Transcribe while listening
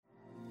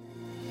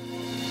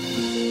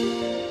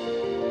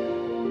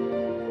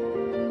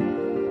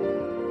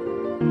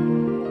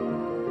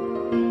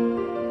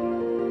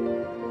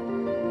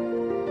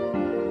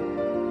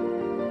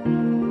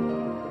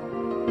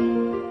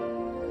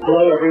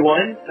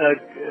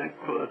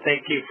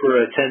Thank you for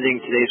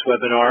attending today's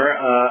webinar.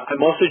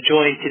 I'm also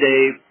joined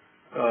today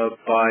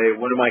by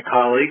one of my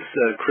colleagues,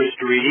 Chris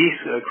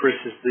Dorides. Chris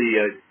is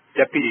the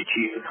Deputy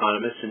Chief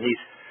Economist, and he's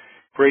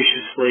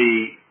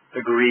graciously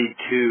agreed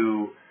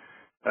to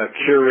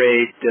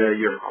curate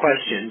your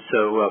questions.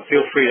 So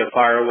feel free to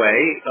fire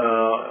away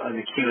on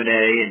the Q&A,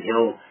 and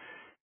he'll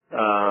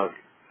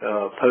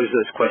pose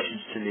those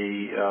questions to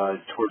me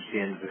towards the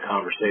end of the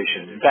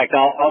conversation. In fact,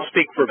 I'll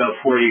speak for about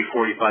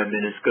 40-45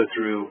 minutes, go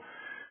through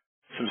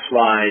some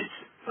slides,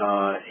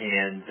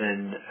 and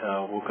then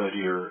we'll go to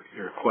your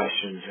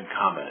questions and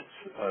comments.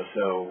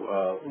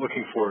 So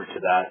looking forward to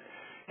that.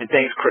 And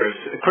thanks, Chris.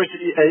 Chris,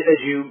 as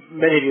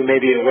many of you may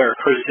be aware,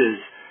 Chris is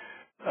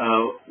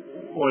along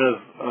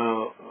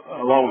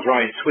with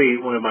Ryan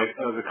Sweet, one of my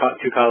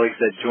two colleagues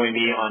that joined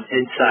me on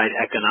Inside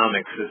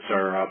Economics. It's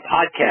our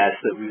podcast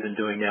that we've been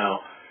doing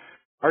now.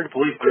 Hard to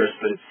believe, Chris,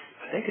 but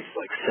I think it's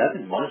like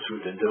 7 months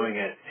we've been doing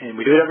it, and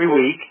we do it every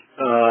week.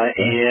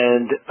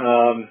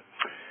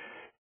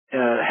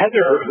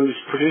 Heather, who's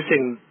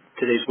producing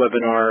today's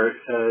webinar,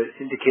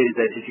 indicated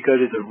that if you go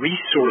to the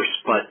resource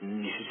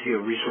button, you should see a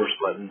resource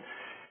button,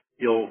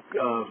 you'll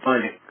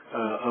find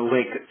a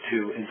link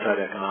to Inside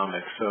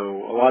Economics.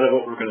 So a lot of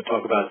what we're going to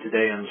talk about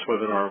today on this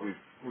webinar, we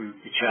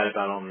chat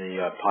about on the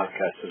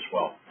podcast as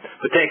well.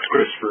 But thanks,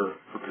 Chris, for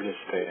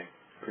participating.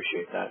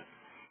 Appreciate that.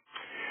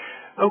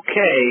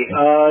 Okay,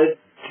 to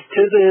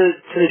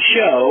the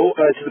show,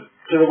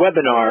 to the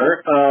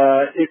webinar.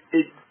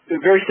 It's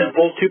very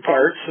simple, 2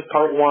 parts.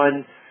 Part 1,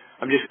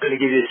 I'm just going to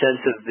give you a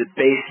sense of the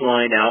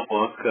baseline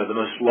outlook, the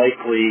most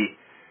likely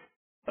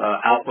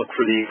outlook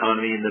for the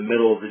economy in the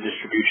middle of the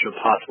distribution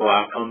of possible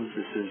outcomes.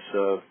 This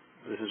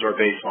is our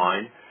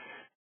baseline.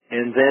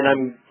 And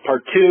then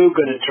part 2,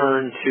 going to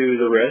turn to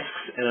the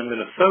risks, and I'm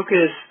going to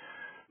focus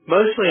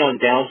mostly on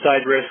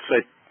downside risks.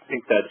 I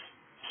think that's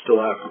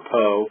still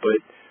apropos, but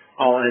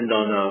I'll end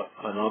on a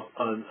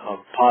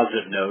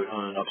positive note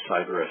on an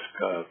upside risk,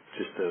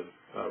 just to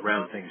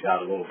round things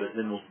out a little bit, and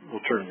then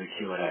we'll turn to the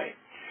Q&A.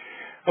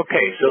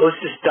 Okay, so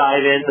let's just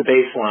dive in the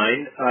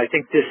baseline. I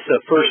think this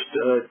first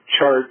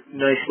chart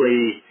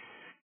nicely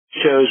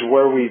shows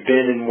where we've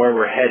been and where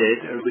we're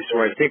headed, or at least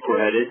where I think we're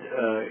headed,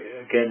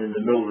 again, in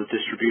the middle of the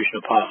distribution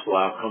of possible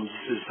outcomes.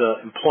 This is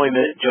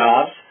employment,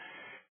 jobs,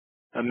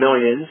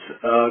 millions,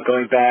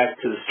 going back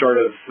to the start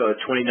of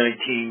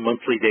 2019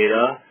 monthly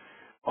data,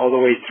 all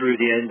the way through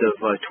the end of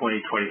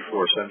 2024.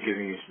 So I'm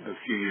giving you a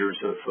few years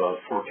of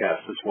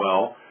forecast as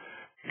well.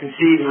 You can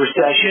see the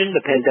recession, the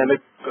pandemic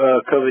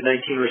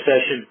COVID-19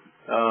 recession,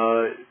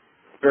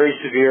 very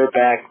severe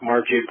back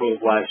March, April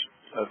of last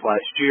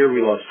year.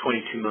 We lost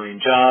 22 million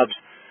jobs.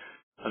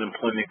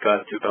 Unemployment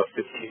got to about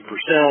 15%.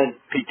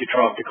 Peak to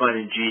trough decline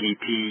in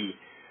GDP,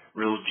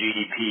 real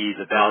GDP,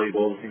 the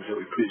valuable things that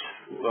we produce,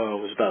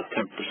 was about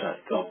 10%.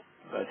 So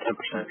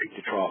 10%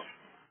 peak to trough.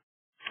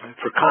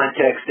 For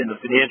context, in the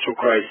financial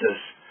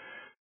crisis,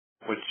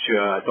 which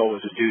I thought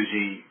was a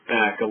doozy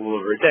back a little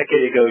over a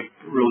decade ago,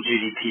 real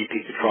GDP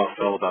peak to trough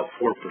fell about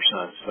 4%,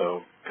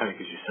 so kind of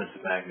gives you a sense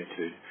of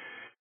magnitude.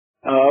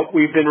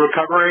 We've been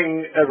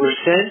recovering ever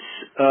since,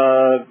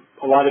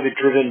 a lot of it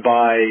driven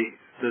by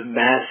the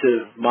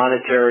massive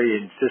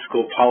monetary and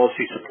fiscal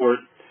policy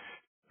support.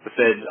 The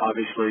Fed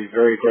obviously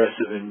very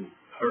aggressive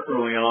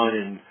early on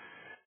in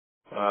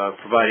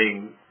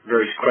providing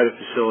various credit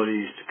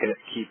facilities to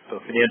keep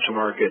financial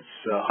markets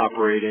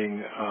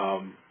operating,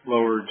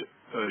 lowered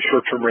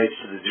short-term rates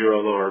to the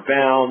zero lower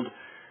bound,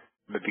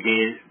 but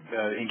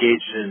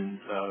engaged in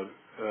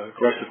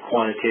aggressive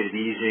quantitative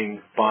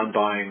easing, bond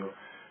buying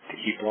to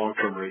keep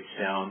long-term rates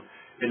down.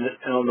 And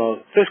on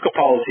the fiscal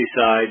policy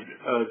side,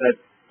 that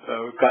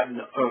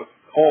gotten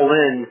all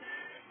in,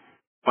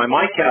 by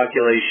my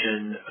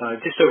calculation,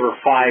 just over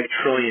 $5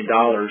 trillion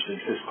in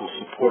fiscal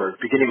support,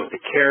 beginning with the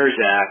CARES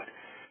Act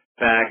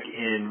back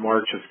in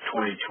March of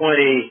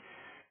 2020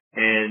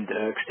 and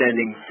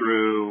extending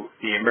through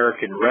the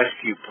American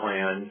Rescue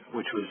Plan,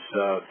 which was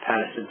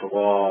passed into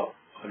law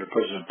under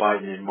President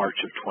Biden in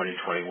March of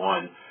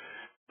 2021.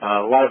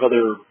 A lot of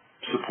other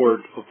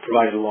support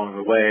provided along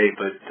the way,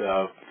 but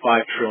 $5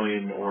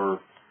 trillion or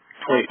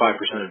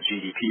 25% of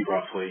GDP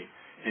roughly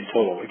in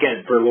total.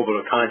 Again, for a little bit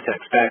of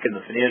context, back in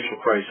the financial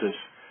crisis,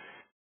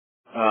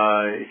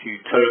 if you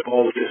took up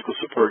all the fiscal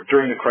support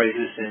during the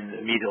crisis and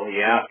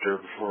immediately after,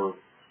 before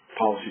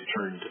policy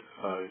turned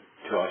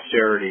to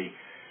austerity,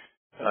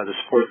 the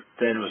support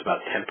then was about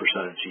 10%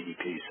 of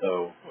GDP,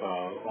 so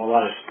a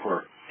lot of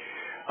support.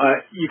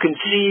 You can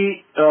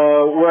see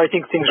where I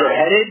think things are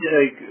headed.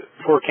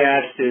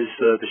 Forecast is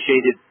the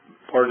shaded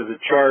part of the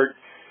chart.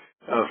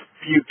 A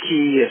few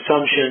key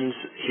assumptions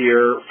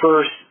here.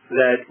 First,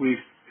 that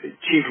we've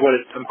achieved what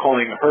I'm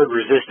calling herd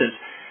resistance.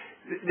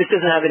 This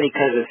doesn't have any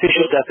kind of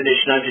official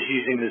definition. I'm just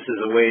using this as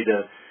a way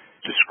to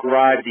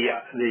describe the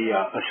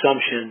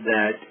assumption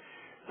that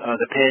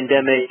the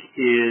pandemic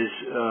is,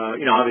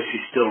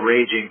 obviously still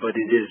raging, but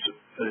it is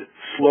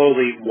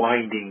slowly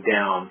winding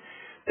down.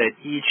 That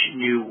each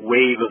new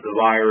wave of the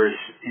virus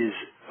is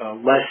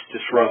less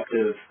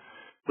disruptive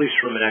at least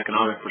from an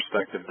economic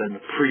perspective, than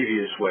the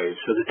previous wave.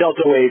 So the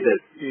Delta wave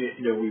that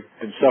we've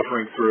been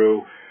suffering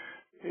through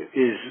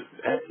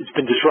it's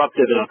been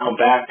disruptive, and I'll come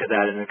back to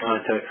that in the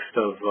context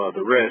of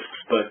the risks.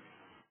 But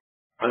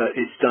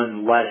it's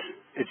done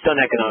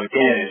economic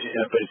damage,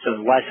 but it's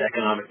done less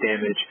economic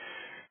damage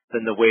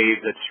than the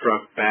wave that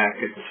struck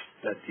back at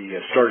the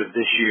start of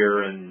this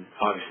year, and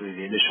obviously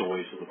the initial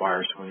waves of the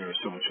virus when there was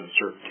so much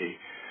uncertainty.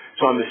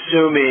 So I'm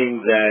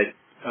assuming that,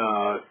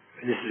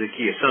 and this is a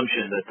key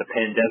assumption, that the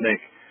pandemic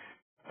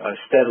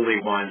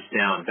steadily winds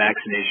down.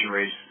 Vaccination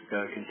rates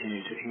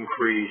continue to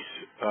increase,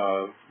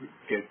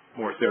 get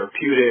more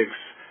therapeutics,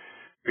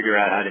 figure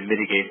out how to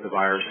mitigate the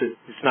virus.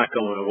 It's not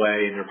going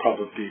away, and there'll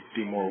probably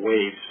be more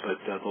waves, but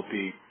they'll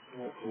be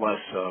less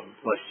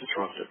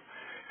disruptive.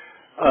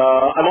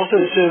 I'm also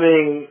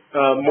assuming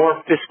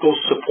more fiscal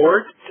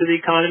support to the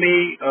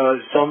economy,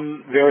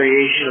 some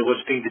variation of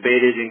what's being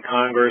debated in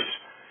Congress.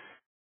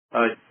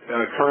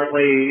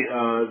 Currently,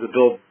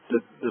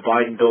 the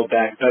Biden Build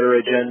Back Better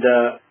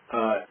agenda,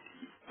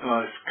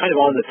 kind of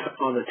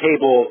on the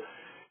table,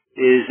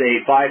 is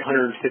a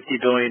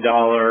 $550 billion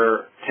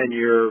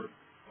 10-year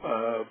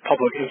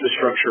public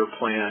infrastructure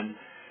plan,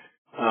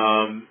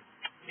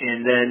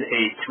 and then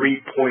a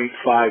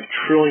 $3.5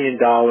 trillion,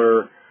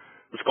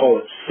 let's call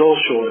it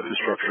social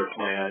infrastructure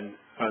plan,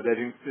 that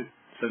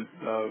it's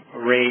a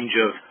range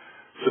of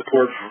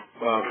support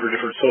for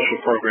different social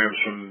programs,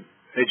 from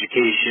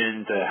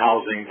education to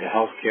housing to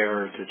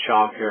healthcare to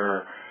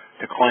childcare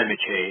to climate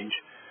change.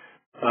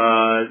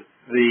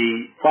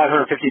 The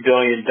 $550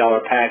 billion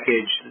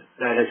package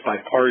that has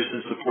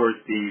bipartisan support,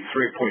 the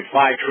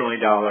 $3.5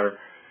 trillion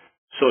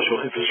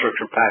social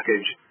infrastructure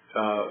package,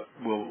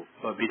 will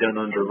be done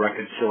under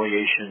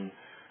reconciliation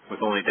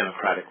with only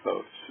Democratic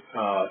votes.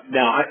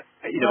 Now,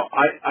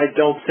 I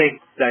don't think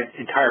that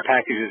entire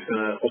package is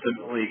going to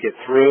ultimately get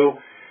through.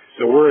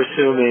 So we're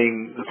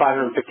assuming the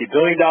 $550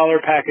 billion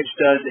package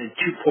does, and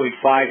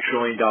 $2.5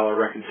 trillion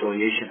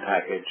reconciliation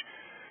package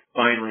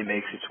finally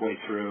makes its way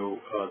through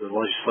the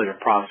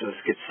legislative process,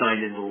 gets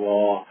signed into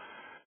law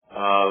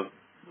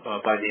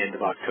by the end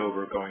of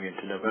October, going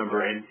into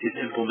November, and is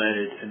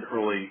implemented in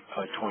early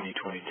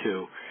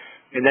 2022.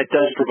 And that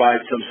does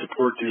provide some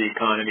support to the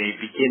economy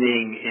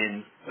beginning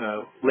in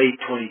late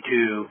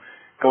 22,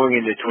 going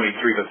into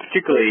 23, but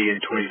particularly in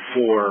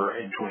 24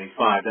 and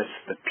 25. That's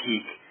the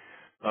peak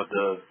of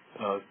the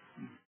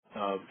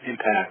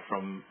impact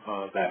from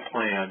that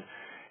plan.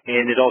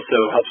 And it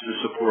also helps to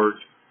support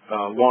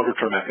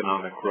longer-term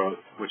economic growth,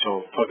 which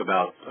I'll talk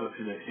about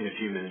in a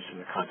few minutes in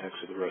the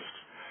context of the risks.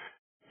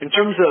 In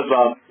terms of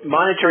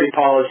monetary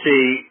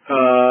policy,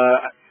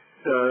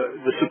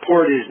 the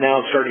support is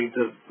now starting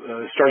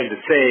to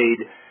fade.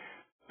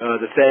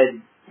 The Fed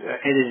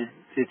ended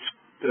its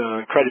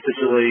credit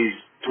facilities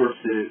towards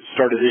the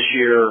start of this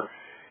year.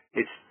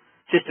 It's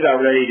just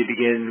about ready to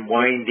begin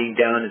winding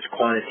down its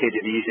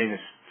quantitative easing,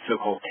 its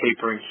so-called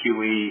tapering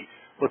QE.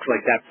 Looks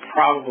like that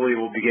probably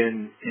will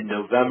begin in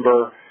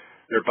November.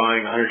 They're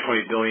buying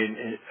 $120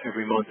 billion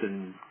every month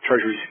in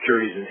Treasury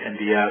securities and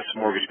MBS,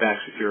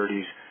 mortgage-backed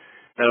securities.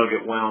 That'll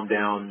get wound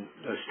down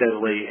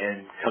steadily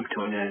and come to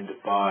an end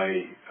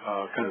by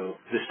kind of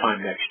this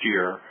time next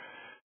year.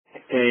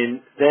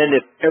 And then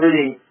if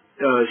everything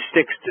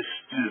sticks to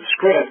the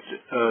script,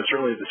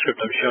 certainly the script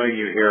I'm showing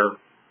you here,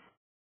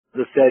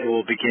 the Fed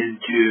will begin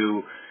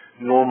to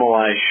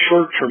normalize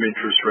short-term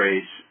interest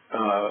rates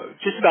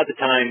just about the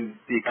time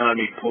the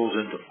economy pulls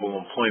into full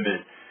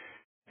employment.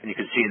 And you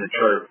can see in the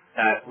chart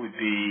that would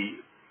be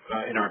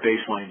in our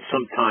baseline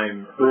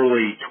sometime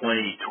early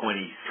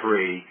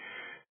 2023.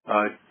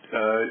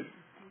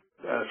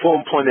 Full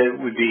employment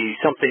would be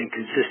something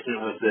consistent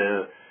with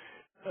the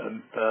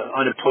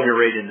unemployment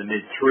rate in the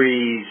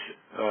mid-threes,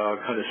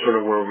 kind of sort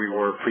of where we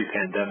were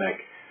pre-pandemic,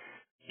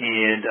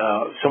 and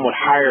somewhat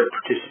higher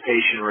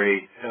participation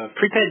rate.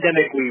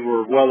 Pre-pandemic, we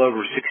were well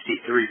over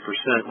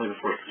 63% labor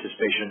force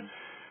participation.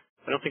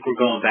 I don't think we're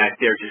going back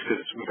there just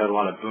because we've had a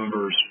lot of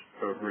boomers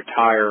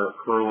retire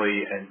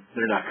early, and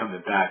they're not coming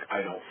back,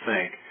 I don't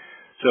think.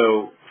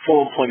 So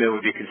full employment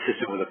would be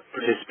consistent with a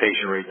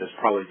participation rate that's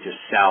probably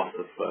just south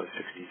of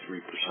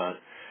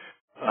 63%.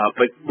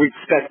 But we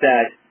expect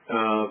that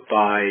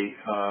by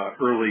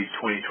early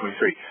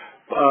 2023.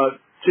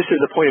 Just as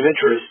a point of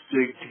interest,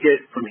 to get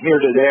from here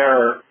to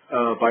there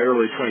by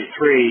early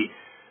 23,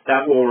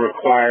 that will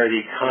require the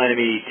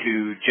economy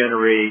to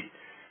generate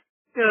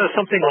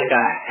something like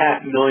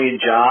 500,000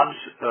 jobs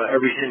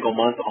every single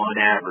month on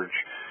average.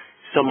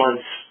 Some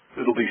months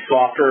it'll be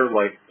softer,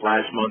 like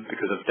last month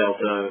because of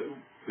Delta.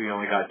 We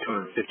only got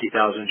 250,000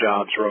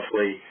 jobs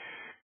roughly.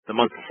 The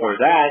month before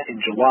that,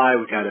 in July,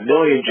 we got 1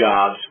 million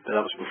jobs, but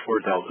that was before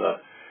Delta.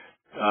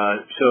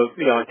 So,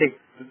 I think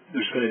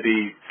there's going to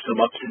be some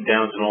ups and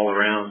downs and all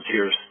arounds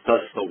here,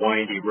 thus the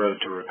windy road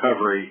to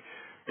recovery,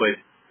 but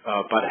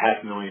about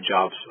 500,000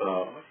 jobs,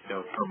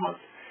 per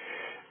month.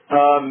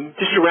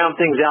 Just to round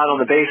things out on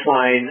the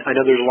baseline, I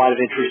know there's a lot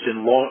of interest in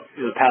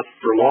the path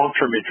for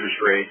long-term interest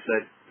rates.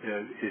 That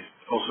is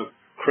also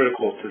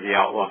critical to the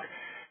outlook.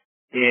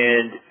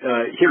 And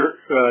here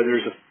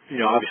there's a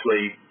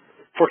obviously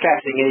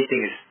forecasting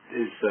anything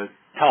is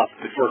tough,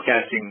 but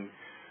forecasting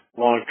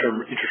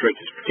long-term interest rates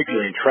is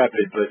particularly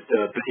intrepid. But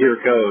here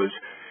it goes.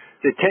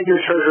 The 10-year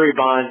Treasury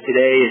bond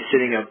today is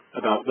sitting at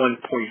about 1.5%.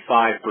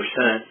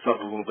 It's up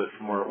a little bit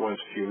from where it was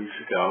a few weeks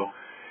ago.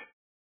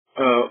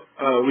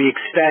 We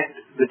expect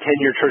the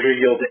 10-year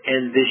Treasury yield to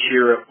end this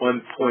year at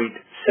 1.75%.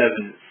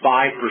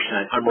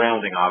 I'm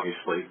rounding,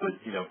 obviously, but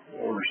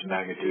orders of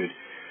magnitude.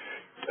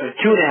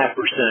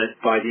 2.5%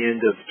 by the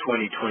end of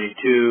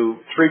 2022,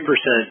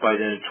 3% by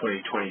the end of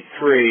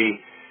 2023,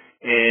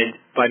 and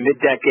by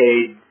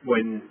mid-decade,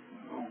 when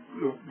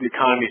the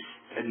economy's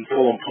in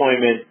full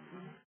employment,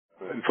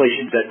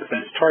 inflation's at the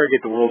Fed's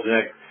target, the world's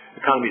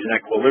economy's in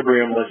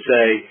equilibrium, let's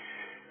say,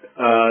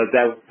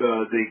 the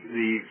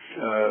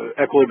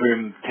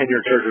equilibrium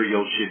 10-year Treasury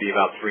yield should be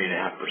about 3.5%.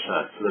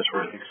 So that's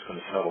where I think it's going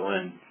to settle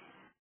in.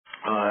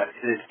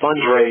 Its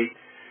funds rate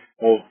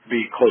will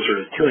be closer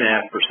to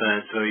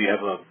 2.5%, so you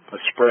have a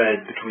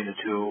spread between the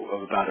two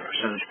of about a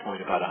percentage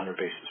point, about 100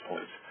 basis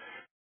points.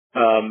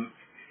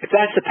 If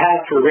that's the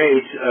path for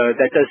rates,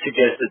 that does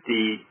suggest that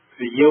the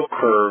yield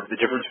curve, the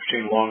difference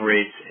between long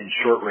rates and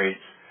short rates,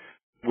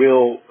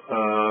 will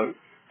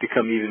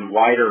become even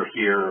wider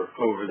here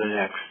over the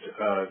next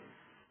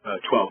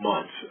 12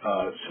 months.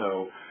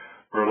 So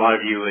for a lot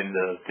of you in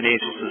the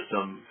financial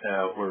system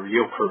where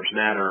yield curves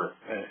matter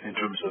in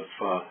terms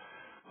of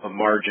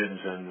margins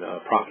and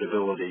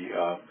profitability,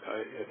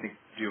 I think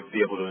you'll be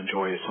able to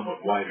enjoy a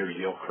somewhat wider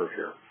yield curve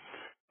here.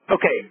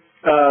 Okay,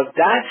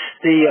 that's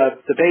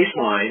the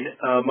baseline,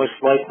 most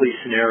likely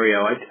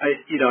scenario.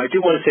 I do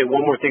want to say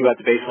one more thing about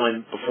the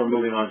baseline before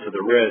moving on to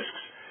the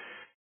risks.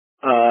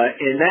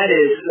 And that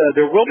is,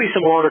 there will be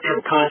some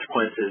longer-term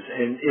consequences,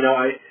 and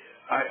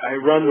I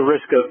run the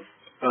risk of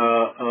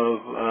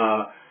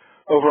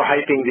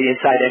overhyping the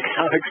Inside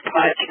Economics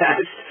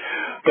podcast,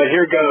 but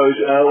here goes.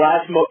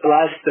 Last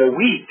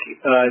week,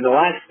 in the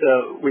last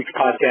week's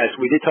podcast,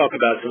 we did talk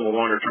about some of the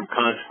longer-term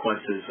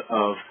consequences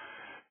of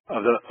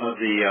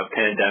the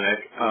pandemic.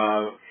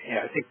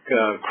 I think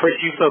Chris,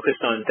 you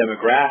focused on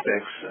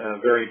demographics,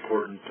 very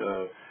important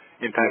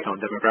impact on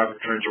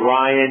demographic trends.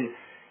 Ryan,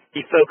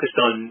 he focused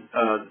on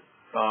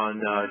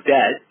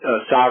debt,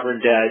 sovereign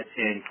debt,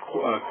 and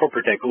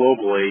corporate debt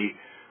globally.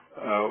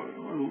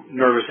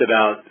 Nervous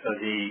about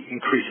the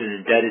increase in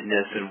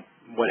indebtedness and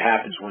what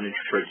happens when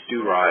interest rates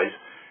do rise.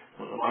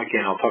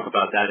 Again, I'll talk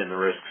about that in the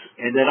risks.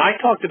 And then I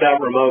talked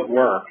about remote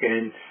work,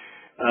 and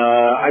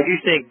I do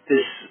think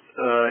this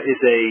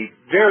is a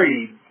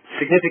very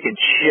significant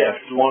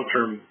shift,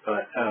 long-term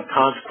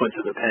consequence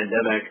of the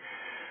pandemic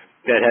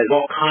that has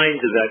all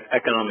kinds of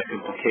economic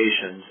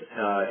implications.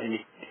 And you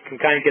can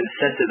kind of get a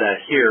sense of that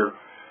here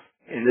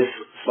in this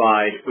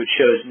slide, which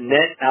shows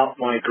net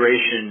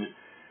out-migration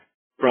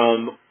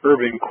from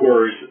urban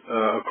cores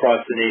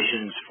across the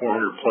nation's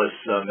 400-plus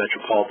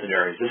metropolitan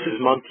areas. This is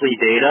monthly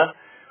data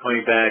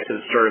going back to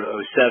the start of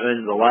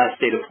 2007. The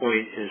last data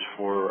point is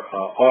for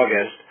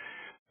August.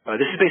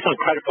 This is based on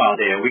credit file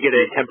data. We get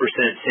a 10%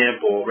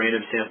 sample,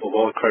 random sample of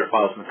all the credit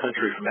files in the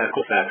country from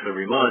Equifax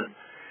every month.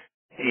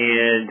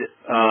 And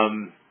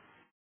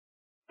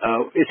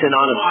it's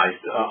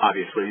anonymized,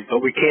 obviously, but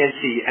we can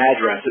see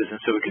addresses,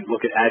 and so we can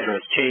look at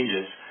address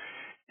changes.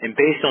 And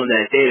based on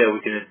that data,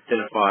 we can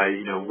identify,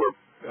 where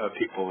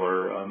people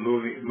are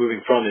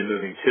moving from and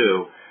moving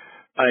to.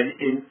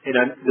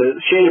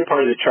 The shaded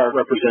part of the chart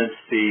represents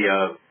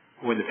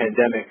when the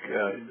pandemic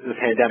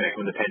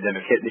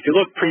hit. And if you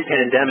look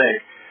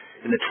pre-pandemic,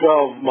 in the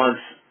 12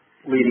 months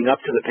leading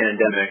up to the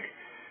pandemic,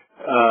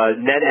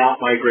 net out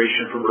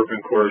migration from urban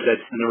cores,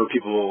 that's the number of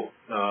people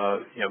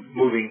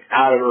moving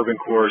out of urban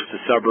cores to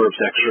suburbs,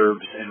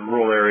 exurbs, and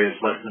rural areas,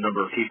 less than the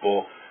number of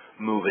people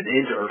moving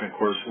into urban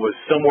cores, was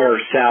somewhere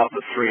south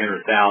of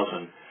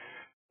 300,000.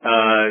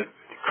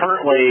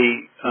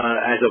 Currently,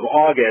 as of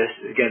August,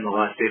 again, the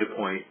last data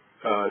point,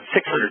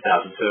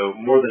 600,000, so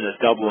more than a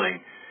doubling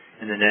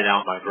in the net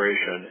out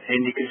migration.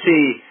 And you can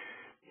see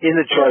in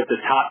the chart the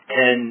top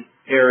 10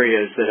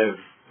 areas that have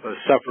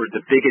suffered the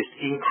biggest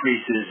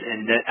increases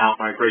in net out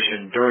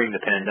migration during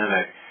the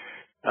pandemic.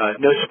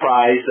 No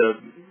surprise,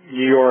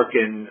 New York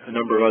and a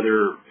number of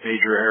other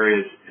major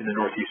areas in the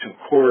northeastern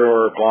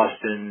corridor,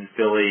 Boston,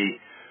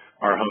 Philly,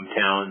 our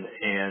hometown,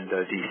 and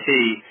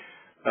D.C.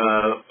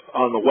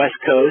 On the West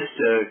Coast,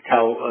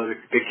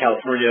 big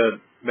California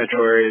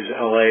metro areas,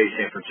 L.A.,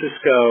 San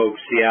Francisco,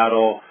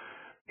 Seattle.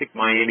 I think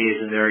Miami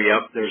is in there.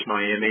 Yep, there's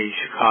Miami,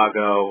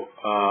 Chicago.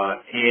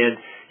 And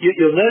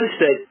you'll notice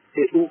that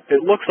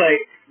it looks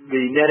like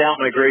the net out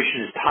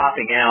migration is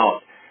topping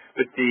out,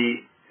 but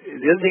the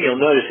other thing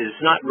you'll notice is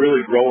it's not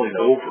really rolling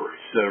over.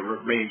 It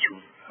remains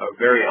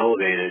very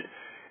elevated.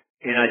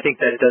 And I think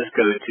that does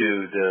go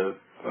to the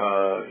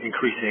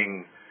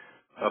increasing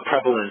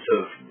prevalence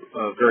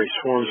of various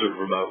forms of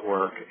remote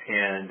work.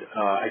 And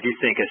I do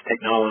think as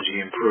technology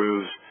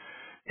improves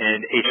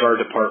and HR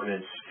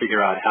departments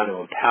figure out how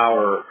to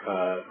empower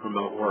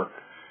remote work,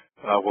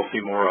 we'll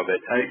see more of it.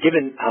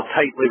 Given how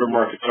tight labor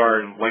markets are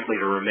and likely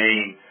to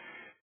remain,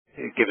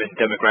 given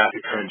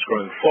demographic trends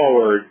going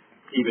forward,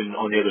 even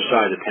on the other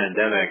side of the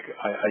pandemic,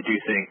 I do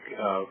think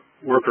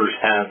workers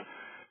have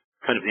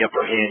kind of the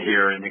upper hand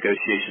here in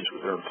negotiations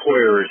with their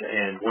employers,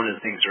 and one of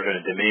the things they're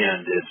going to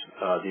demand is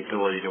the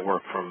ability to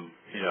work from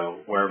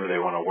wherever they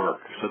want to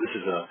work. So this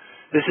is a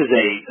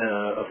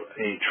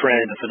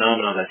trend, a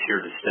phenomenon that's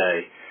here to stay.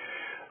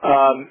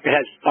 It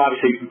has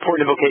obviously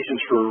important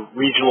implications for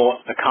regional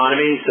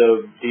economies. So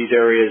these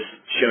areas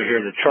shown here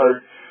in the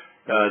chart,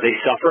 they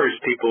suffer as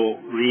people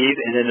leave,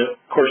 and then of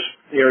course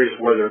the areas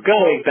where they're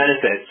going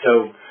benefit.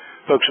 So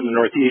folks from the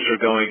Northeast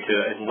are going to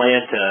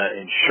Atlanta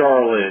and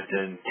Charlotte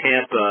and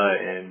Tampa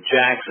and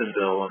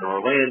Jacksonville and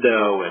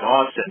Orlando and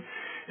Austin.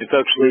 And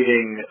folks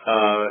leaving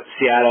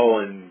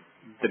Seattle and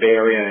the Bay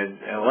Area and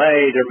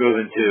LA, they're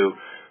moving to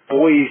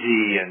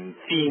Boise and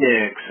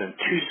Phoenix and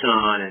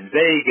Tucson and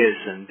Vegas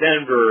and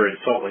Denver and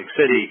Salt Lake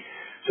City.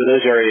 So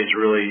those areas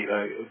really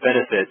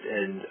benefit,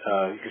 and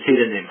you can see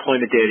it in the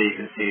employment data, you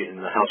can see it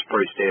in the house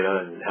price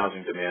data and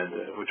housing demand,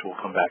 which we'll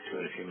come back to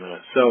in a few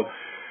minutes. So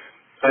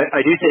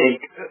I do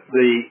think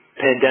the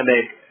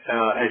pandemic,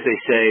 as they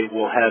say,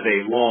 will have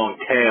a long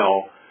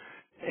tail,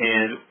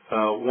 and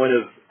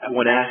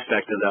one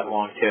aspect of that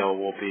long tail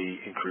will be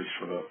increased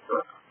remote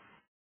work.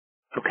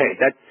 Okay,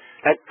 that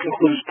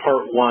concludes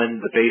part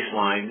one, the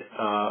baseline.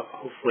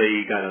 Hopefully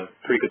you got a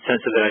pretty good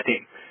sense of it. I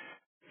think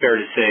fair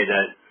to say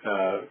that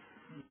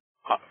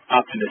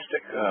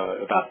optimistic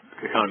about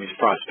the economy's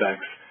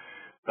prospects.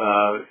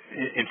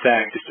 In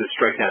fact, just to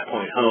strike that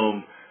point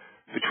home,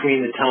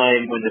 between the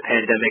time when the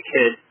pandemic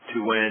hit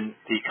to when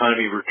the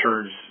economy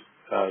returns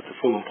to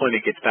full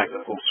employment, gets back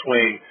to full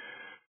swing,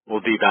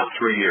 will be about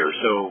 3 years.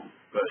 So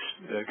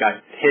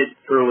got hit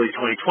early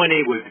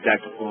 2020, we'll be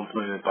back to full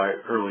employment by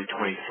early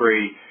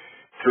 23.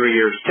 3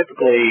 years.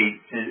 Typically,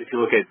 if you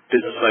look at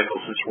business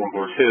cycles since World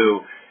War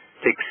II,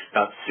 it takes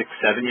about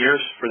 6-7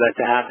 years for that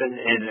to happen.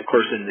 And of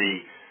course, in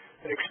the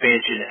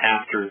expansion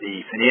after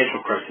the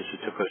financial crisis,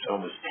 it took us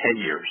almost 10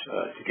 years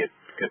to get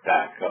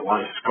back. A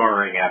lot of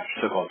scarring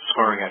so-called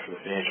scarring after the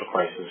financial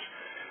crisis,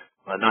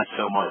 not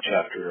so much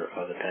after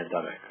the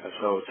pandemic.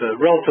 So it's a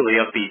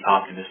relatively upbeat,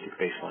 optimistic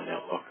baseline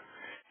outlook.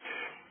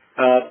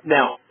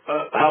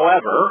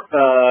 However,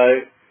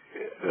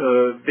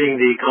 being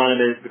the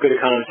good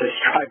economist I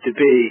strive to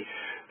be,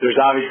 there's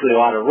obviously a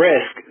lot of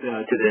risk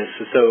to this.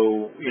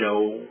 So,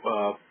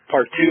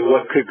 part two,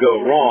 what could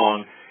go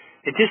wrong?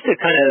 And just to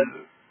kind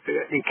of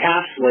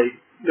encapsulate,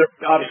 there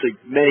are obviously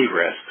many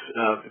risks,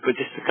 but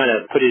just to kind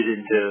of put it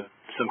into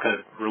some kind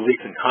of relief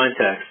and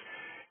context,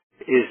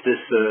 is this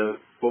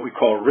what we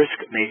call risk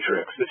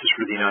matrix. This is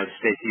for the United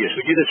States. Yes,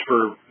 we do this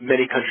for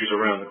many countries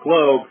around the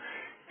globe,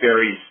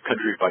 varies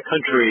country by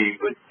country,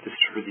 but this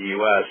is for the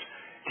U.S.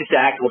 Just to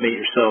acclimate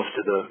yourselves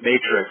to the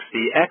matrix,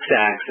 the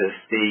x-axis,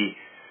 the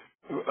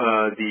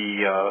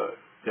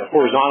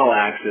horizontal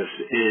axis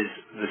is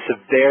the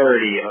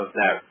severity of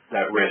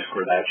that risk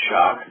or that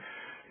shock.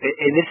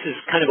 And this is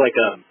kind of like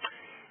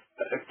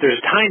there's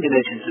time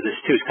dimensions to this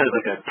too. It's kind of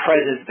like a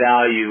present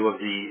value of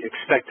the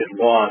expected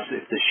loss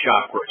if the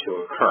shock were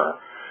to occur.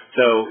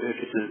 So if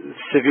it's a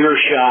severe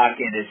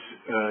shock and it's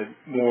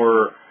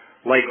more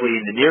likely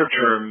in the near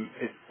term,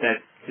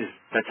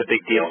 that's a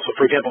big deal. So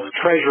for example, the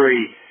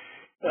Treasury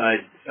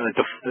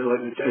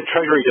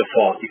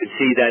default, you can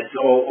see that's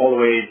all the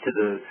way to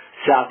the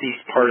southeast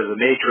part of the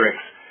matrix.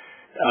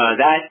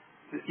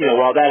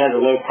 While that has a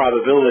low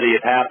probability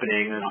of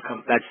happening, and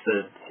that's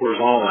the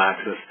horizontal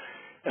axis,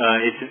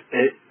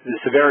 the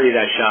severity of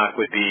that shock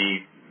would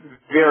be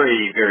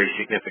very, very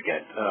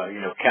significant.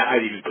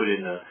 I'd even put it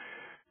in the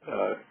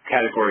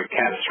category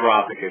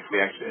catastrophic if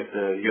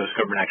the U.S.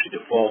 government actually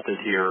defaulted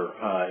here,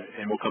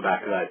 and we'll come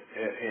back to that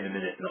in a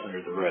minute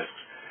under the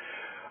risks.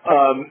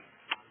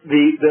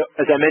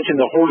 As I mentioned,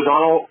 the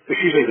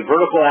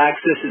vertical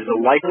axis is the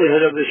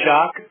likelihood of the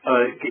shock.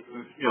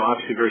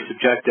 Obviously very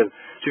subjective.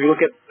 So if you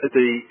look at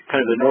the kind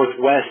of the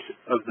northwest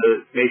of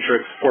the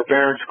matrix,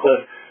 forbearance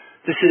cliff,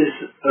 this is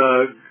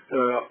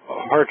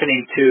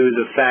hearkening to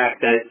the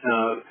fact that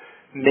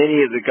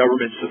many of the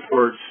government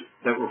supports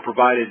that were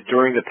provided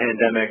during the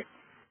pandemic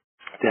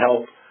to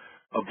help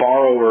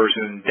borrowers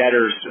and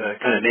debtors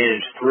kind of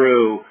manage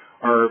through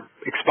are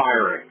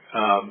expiring.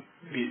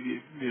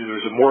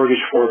 There's a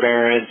mortgage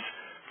forbearance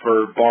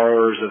for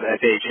borrowers of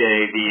FHA,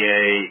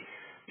 VA,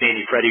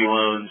 Fannie Freddie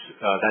loans.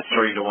 That's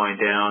starting to wind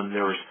down.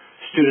 There was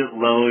student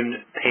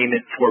loan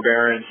payment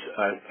forbearance.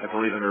 I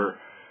believe under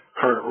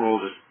current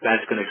rules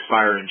that's going to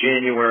expire in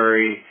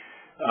January.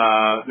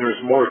 There's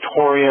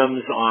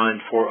moratoriums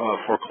on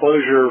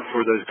foreclosure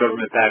for those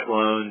government-backed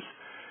loans.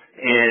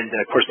 And,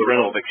 of course, the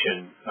rental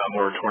eviction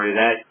moratorium,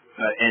 that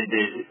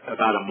ended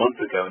about a month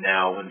ago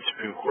now when the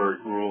Supreme Court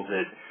ruled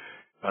that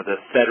the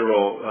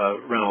federal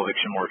rental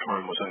eviction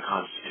moratorium was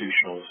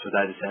unconstitutional, so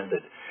that has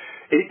ended.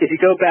 If you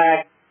go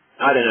back,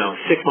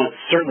 6 months,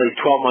 certainly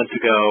 12 months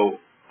ago,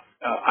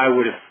 I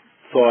would have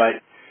thought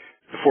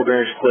the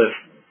forbearance cliff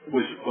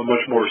was a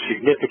much more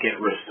significant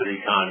risk to the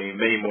economy.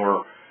 Many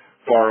more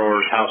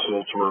borrowers,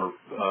 households were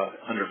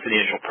under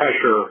financial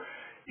pressure,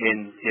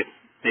 and if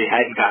they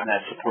hadn't gotten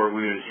that support,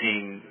 we would have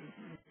seen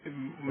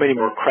many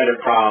more credit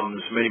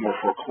problems, many more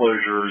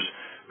foreclosures,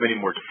 many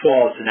more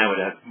defaults, and that would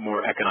have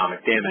more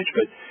economic damage.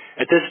 But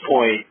at this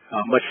point,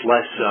 much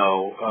less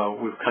so.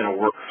 We've kind of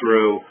worked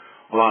through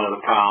a lot of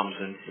the problems,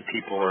 and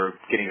people are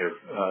getting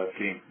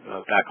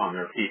back on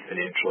their feet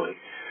financially.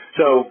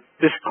 So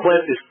this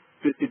clip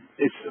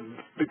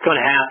it's going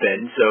to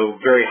happen. So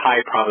very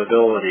high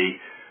probability,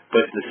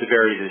 but the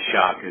severity of the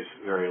shock is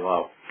very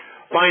low.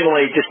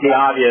 Finally, just the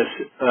obvious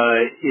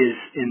is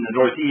in the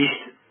northeast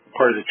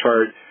part of the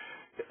chart.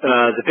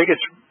 The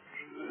biggest,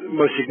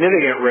 most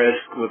significant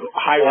risk with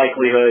high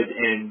likelihood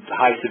and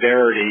high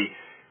severity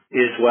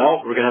is,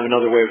 well, we're going to have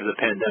another wave of the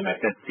pandemic.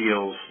 That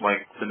feels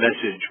like the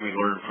message we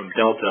learned from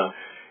Delta.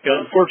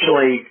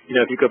 Unfortunately,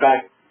 if you go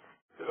back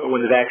when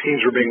the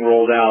vaccines were being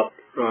rolled out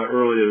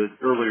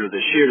earlier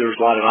this year, there was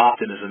a lot of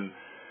optimism,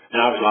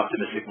 and I was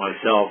optimistic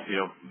myself,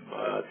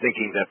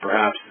 thinking that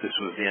perhaps this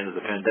was the end of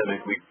the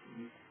pandemic. We'd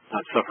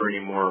not suffer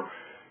any more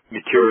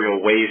material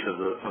waves of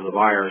the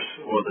virus.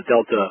 Well, the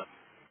Delta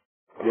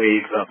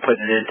wave put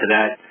an end to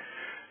that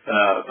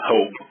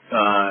hope,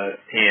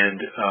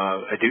 and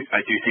I do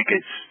think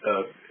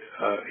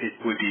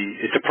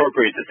it's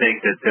appropriate to think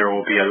that there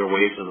will be other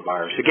waves of the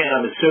virus. Again,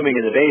 I'm assuming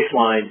in the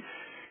baseline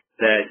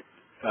that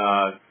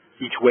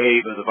each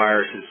wave of the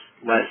virus is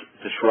less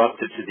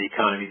disruptive to the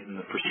economy than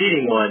the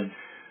preceding one,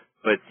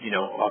 but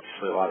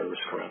obviously a lot of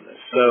risk around this.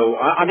 So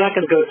I'm not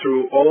going to go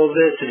through all of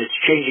this, and it's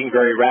changing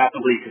very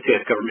rapidly. You can see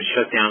that government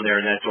shutdown there,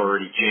 and that's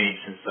already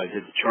changed since I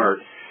did the chart.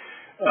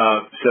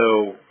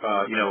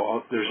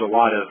 There's a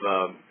lot of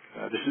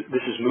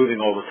this is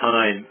moving all the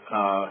time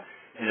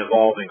and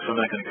evolving, so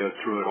I'm not going to go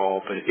through it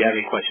all. But if you have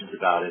any questions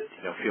about it,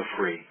 feel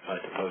free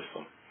to post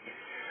them.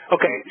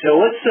 Okay, so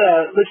let's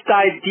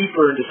dive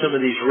deeper into some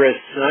of these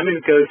risks, and I'm going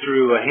to go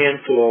through a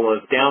handful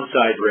of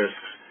downside risks.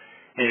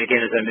 And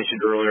again, as I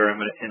mentioned earlier, I'm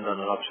going to end on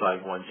an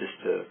upside one just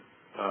to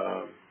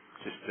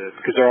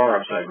because there are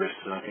upside risks,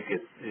 and I think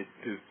it'd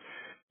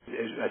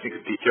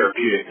be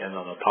therapeutic and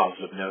on a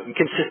positive note and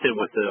consistent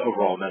with the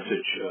overall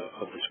message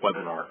of this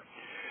webinar.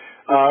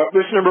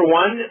 Risk number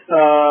one,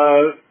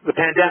 the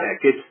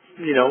pandemic. It's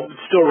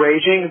still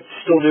raging, it's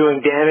still doing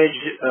damage.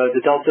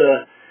 The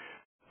Delta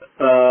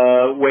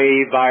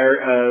wave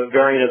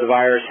variant of the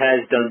virus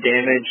has done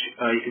damage.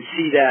 You can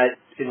see that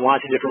in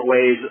lots of different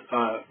ways,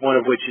 one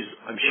of which is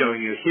I'm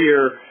showing you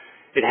here.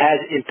 It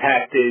has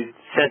impacted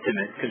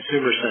sentiment,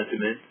 consumer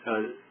sentiment.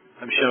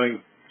 I'm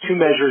showing two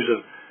measures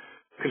of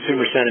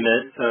consumer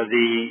sentiment.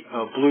 The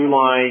blue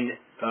line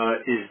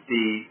is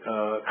the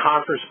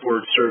Conference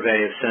Board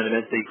survey of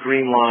sentiment. The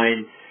green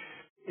line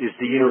is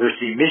the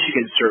University of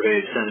Michigan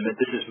survey of sentiment.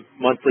 This is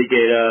monthly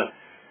data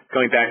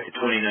going back to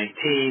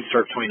 2019,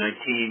 start of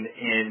 2019,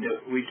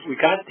 and we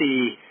got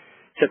the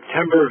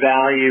September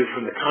value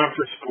from the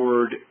Conference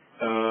Board.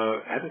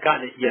 I haven't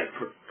gotten it yet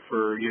for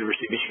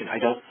University of Michigan, I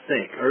don't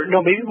think. Or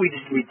no, maybe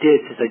we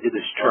did since I did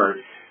this chart.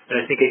 And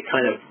I think it's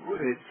kind of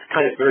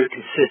very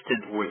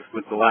consistent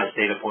with the last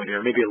data point here.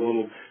 Maybe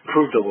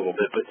improved a little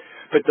bit,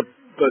 but the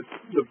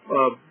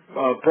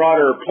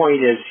broader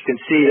point is you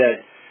can see that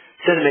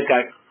sentiment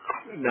got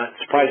not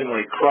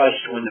surprisingly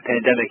crushed when the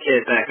pandemic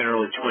hit back in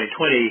early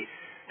 2020.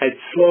 Had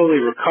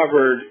slowly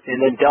recovered, and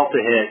then Delta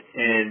hit,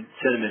 and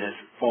sentiment has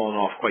fallen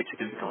off quite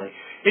significantly.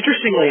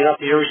 Interestingly enough,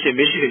 the University of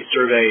Michigan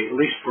survey, at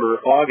least for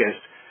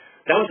August,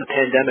 that was a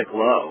pandemic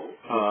low.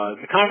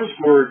 The Conference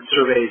Board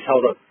survey has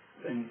held up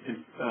and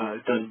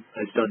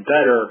has done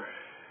better.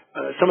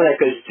 Some of that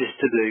goes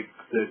just to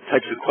the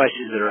types of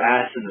questions that are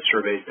asked in the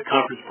surveys. The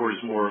Conference Board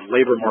is more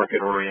labor market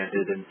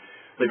oriented, and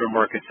labor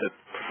markets have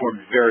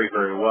performed very,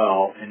 very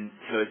well. And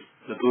so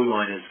the blue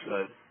line has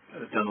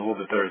done a little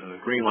bit better than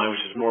the green line,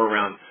 which is more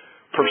around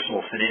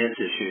personal finance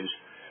issues.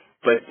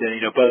 But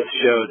both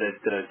show that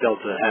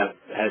Delta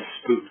has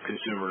spooked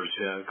consumers.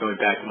 Going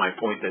back to my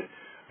point that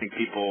I think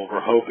people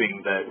were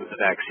hoping that with the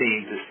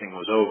vaccines this thing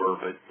was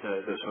over, but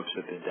those hopes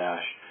have been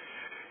dashed.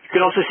 You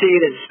can also see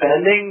it in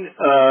spending.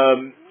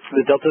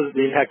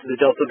 The impact of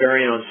the Delta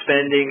variant on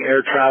spending.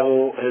 Air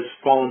travel has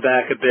fallen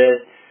back a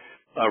bit.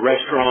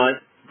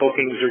 Restaurant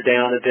bookings are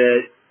down a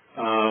bit.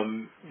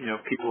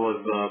 People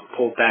have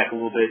pulled back a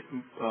little bit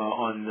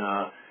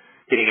on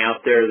getting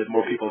out there. That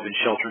more people have been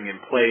sheltering in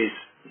place.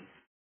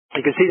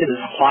 You can see that the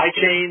supply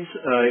chains,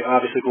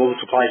 obviously global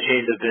supply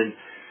chains have been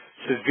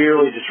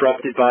severely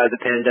disrupted by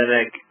the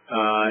pandemic,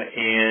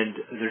 and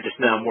they're just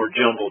now more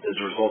jumbled as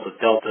a result of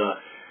Delta.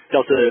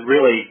 Delta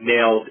really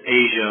nailed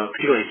Asia,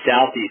 particularly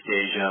Southeast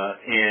Asia,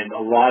 and a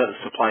lot of the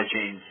supply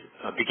chains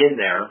begin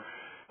there,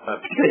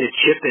 particularly the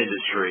chip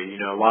industry.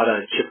 A lot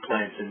of chip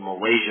plants in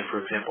Malaysia,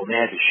 for example, they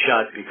had to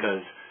shut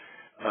because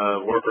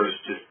workers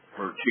just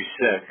were too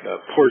sick.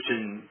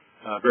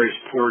 Various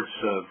ports,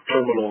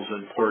 terminals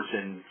and ports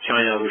in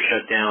China were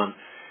shut down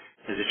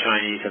as the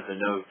Chinese have the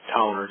no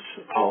tolerance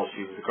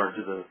policy with regard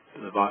to the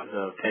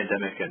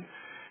pandemic and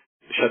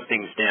shut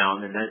things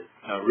down, and that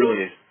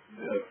really has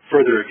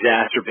further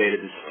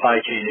exacerbated the supply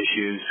chain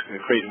issues,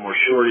 created more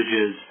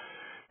shortages,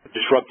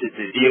 disrupted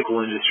the vehicle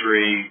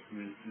industry.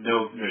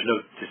 There's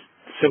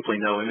simply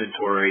no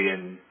inventory,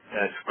 and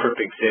that's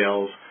crippling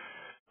sales.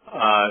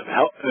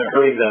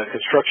 hurting the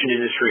construction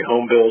industry,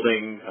 home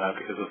building,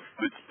 because of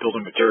its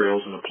building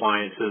materials and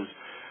appliances.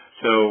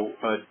 So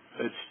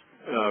it's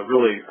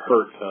really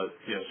hurt,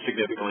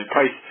 significantly.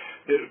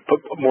 It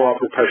put more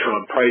upward pressure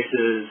on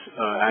prices,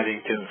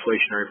 adding to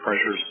inflationary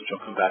pressures, which I'll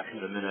come back to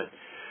in a minute.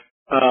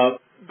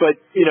 But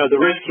the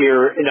risk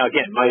here,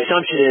 again, my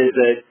assumption is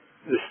that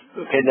this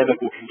pandemic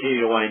will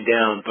continue to wind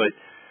down, but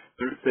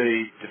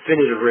the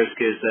definitive risk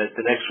is that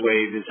the next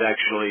wave is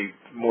actually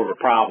more of a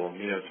problem.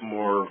 It's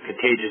more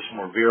contagious,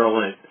 more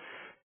virulent.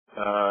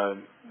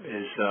 Obviously,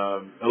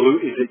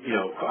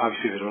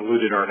 if it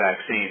eluded our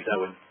vaccines, that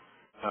would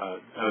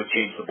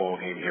change the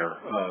ballgame here.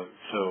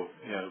 So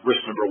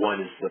risk number one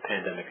is the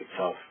pandemic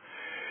itself.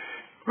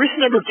 Risk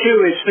number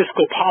two is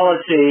fiscal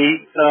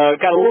policy.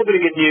 Got a little bit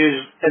of good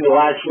news in the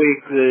last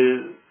week.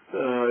 The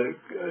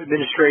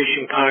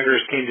administration,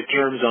 Congress came to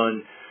terms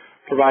on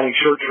providing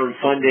short-term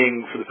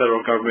funding for the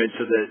federal government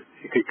so that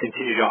it could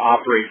continue to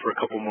operate for a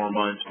couple more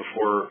months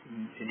before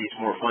it needs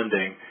more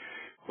funding,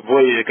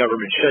 avoiding a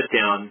government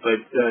shutdown. But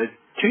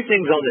two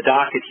things on the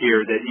docket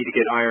here that need to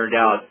get ironed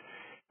out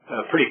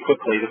pretty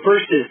quickly. The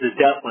first is the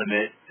debt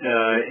limit,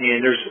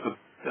 and there's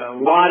a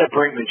lot of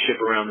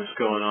brinkmanship around this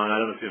going on. I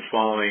don't know if you're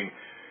following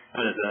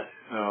kind of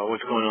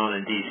what's going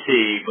on in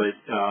D.C., but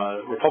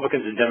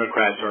Republicans and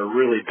Democrats are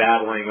really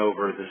battling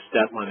over this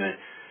debt limit.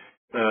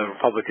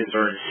 Republicans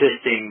are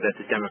insisting that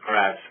the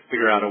Democrats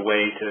figure out a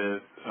way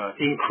to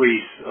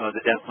increase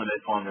the debt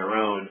limit on their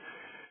own.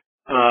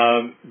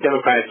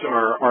 Democrats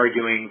are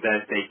arguing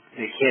that they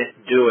can't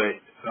do it,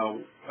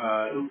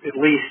 at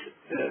least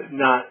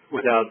not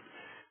without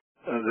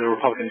the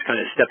Republicans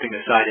kind of stepping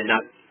aside and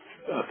not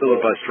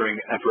filibustering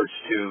efforts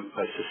to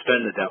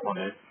suspend the debt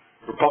limit.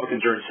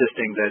 Republicans are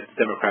insisting that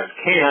Democrats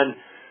can.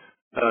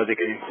 They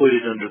can include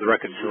it under the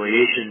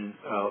reconciliation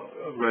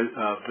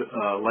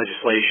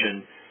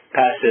legislation,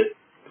 pass it.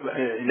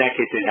 In that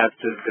case, they'd have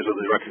to, because of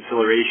the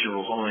reconciliation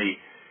rules,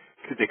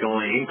 they can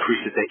only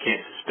increase it, they can't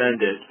suspend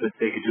it, but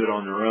they could do it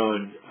on their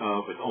own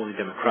with only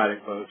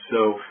Democratic votes.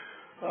 So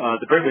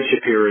the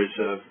brinkmanship here is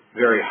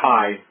very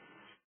high.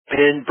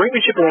 And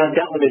brinkmanship around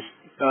debt limits,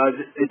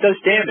 it does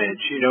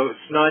damage.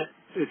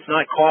 It's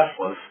not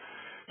costless,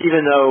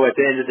 even though at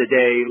the end of the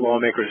day,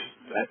 lawmakers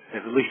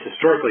have at least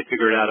historically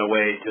figured out a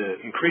way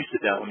to increase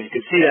the debt limit. You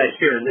can see that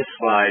here in this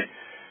slide.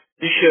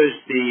 This shows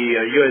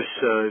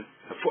the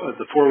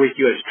 4-week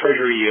U.S.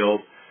 Treasury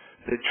yield,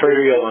 the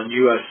Treasury yield on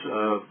U.S.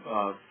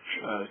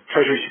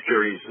 Treasury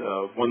securities,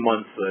 1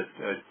 month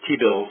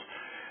T-bills.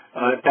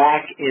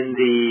 Back in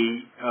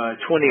the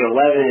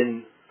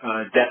 2011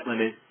 debt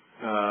limit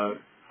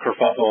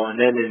kerfuffle, and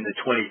then in the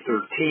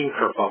 2013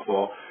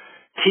 kerfuffle,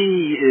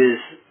 T is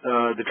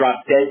the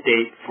drop dead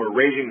date for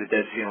raising the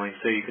debt ceiling.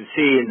 So you can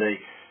see in the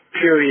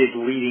period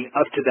leading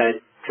up to that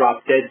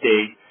drop dead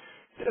date,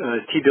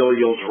 T-bill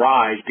yields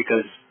rise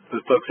because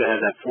the folks that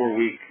have that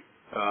 4-week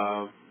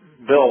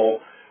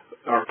bill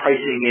are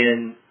pricing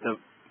in the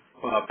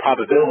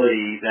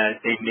probability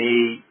that they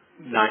may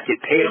not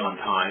get paid on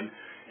time,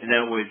 and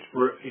that would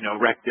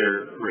wreck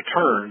their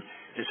return,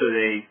 and so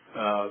they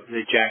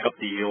jack up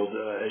the yield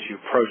as you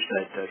approach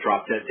that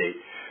drop dead date.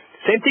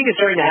 Same thing is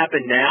starting to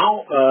happen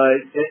now.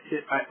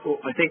 I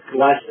think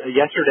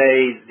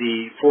yesterday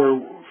the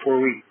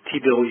 4-week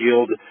T-bill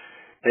yield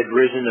had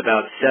risen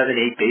about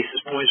 7-8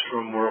 basis points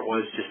from where it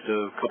was just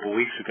a couple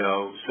weeks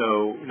ago.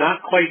 So not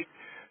quite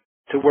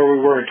to where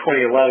we were in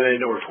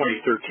 2011 or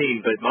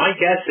 2013, but my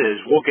guess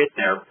is we'll get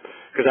there,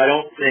 because I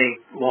don't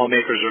think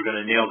lawmakers are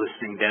going to nail this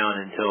thing down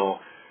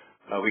until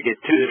we get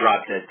to the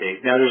drop dead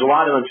date. Now, there's a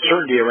lot of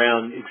uncertainty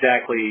around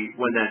exactly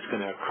when that's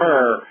going to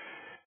occur.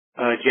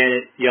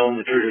 Janet Yellen,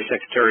 the Treasury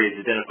Secretary,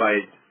 has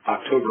identified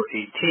October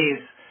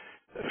 18th.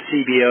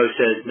 CBO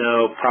says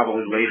no,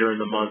 probably later in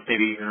the month,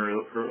 maybe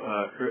even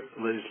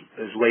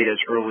as late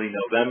as early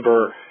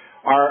November.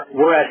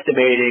 We're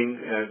estimating,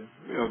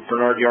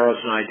 Bernard Yaros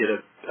and I did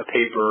a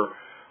paper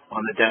on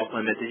the debt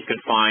limit that you can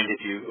find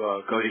if you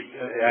go to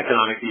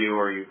Economic View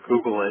or you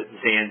Google it,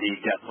 Zandy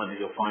debt limit,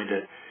 you'll find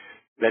it,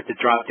 that the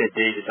drop dead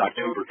date is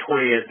October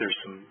 20th. There's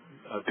some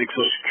big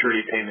Social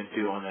Security payments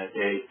due on that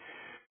date.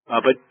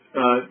 But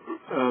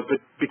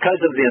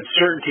because of the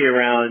uncertainty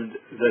around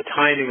the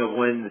timing of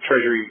when the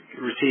Treasury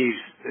receives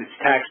its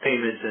tax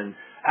payments and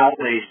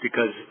outlays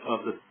because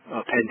of the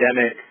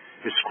pandemic,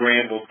 the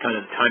scrambled kind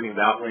of timing of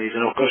outlays,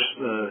 and of course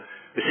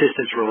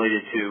assistance related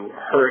to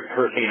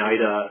Hurricane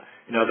Ida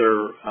and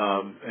other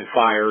and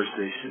fires,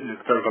 the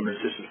federal government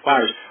assistance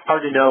fires,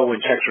 hard to know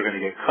when checks are going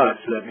to get cut,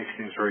 so that makes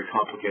things very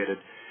complicated.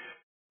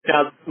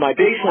 Now, my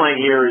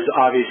baseline here is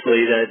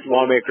obviously that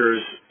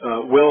lawmakers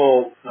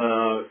will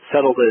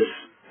settle this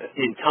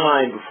in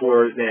time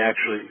before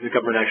the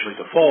government actually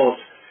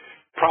defaults,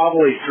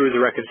 probably through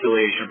the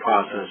reconciliation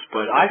process.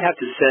 But I'd have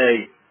to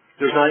say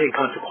there's not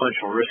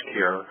inconsequential risk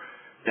here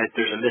that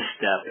there's a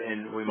misstep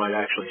and we might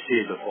actually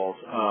see a default.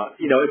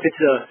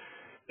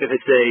 If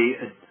it's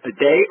a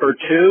day or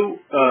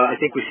two, I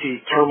think we see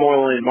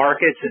turmoil in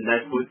markets, and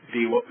that would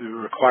be what we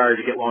require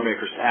to get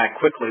lawmakers to act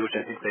quickly, which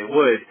I think they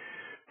would.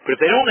 But if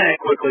they don't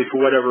act quickly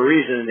for whatever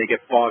reason, they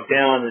get bogged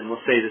down, and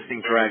let's say this thing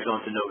drags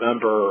on to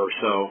November or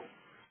so,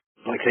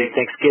 like say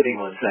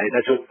Thanksgiving, let's say,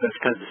 that's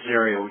kind of the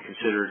scenario we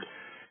considered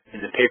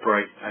in the paper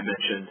I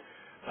mentioned.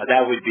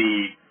 That would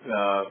be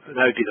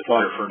the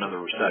fodder for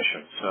another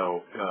recession.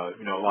 So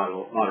a lot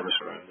of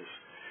risk around this.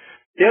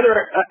 The other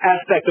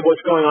aspect of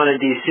what's going on in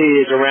D.C.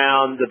 is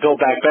around the Build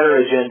Back Better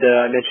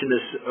agenda. I mentioned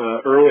this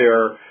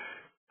earlier.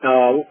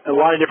 A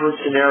lot of different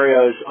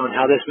scenarios on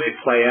how this may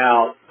play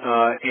out,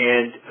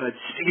 and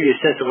just to give you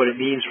a sense of what it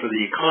means for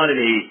the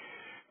economy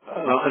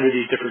under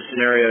these different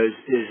scenarios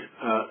is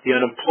the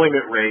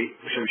unemployment rate,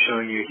 which I'm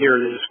showing you here.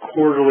 This is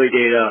quarterly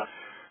data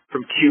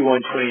from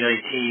Q1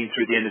 2019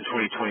 through the end of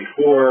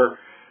 2024.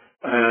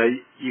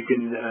 You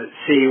can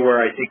see where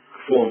I think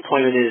full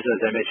employment is.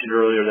 As I mentioned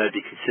earlier, that'd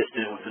be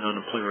consistent with an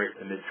unemployment rate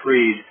in the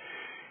mid-threes.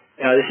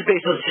 This is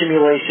based on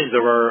simulations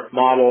of our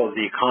model of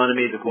the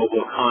economy, the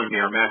global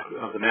economy,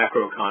 of the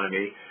macro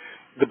economy.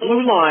 The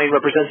blue line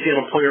represents the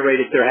unemployment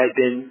rate if there had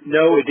been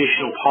no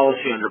additional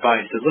policy under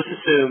Biden. So let's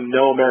assume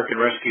no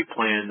American Rescue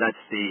Plan. That's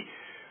the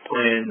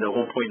plan, the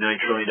 $1.9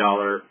 trillion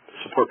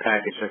support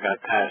package that got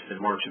passed in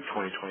March of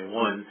 2021.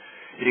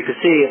 And you can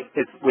see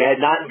if we had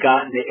not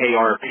gotten the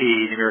ARP,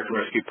 the American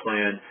Rescue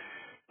Plan,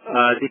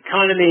 the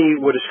economy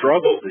would have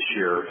struggled this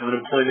year.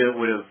 Unemployment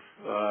would have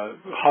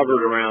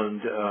hovered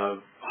around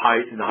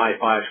in the high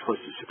fives, close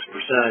to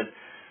 6%.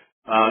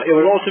 It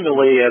would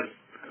ultimately have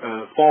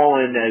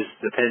fallen as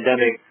the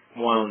pandemic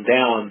wound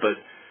down, but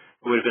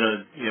it would have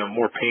been a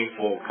more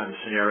painful kind of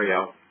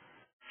scenario.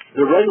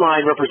 The red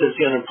line represents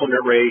the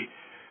unemployment rate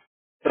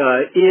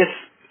if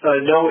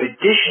no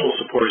additional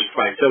support is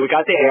provided. So we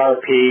got the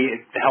ARP,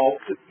 it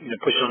helped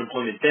push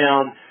unemployment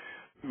down.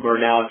 We're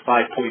now at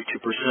 5.2%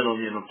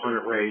 on the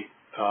unemployment rate.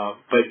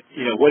 But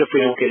what if we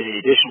don't get any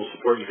additional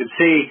support? You can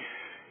see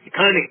it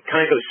kind of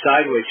goes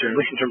sideways here, at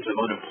least in terms of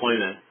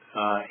unemployment,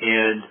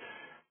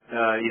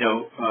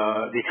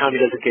 the economy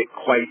doesn't get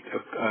quite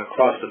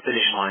across the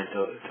finish line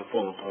to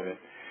full employment.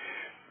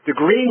 The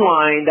green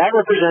line, that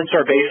represents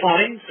our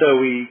baseline.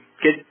 So we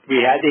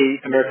had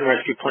the American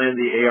Rescue Plan,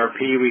 the ARP.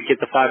 We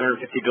get the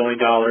 $550 billion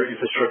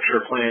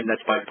infrastructure plan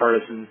that's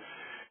bipartisan.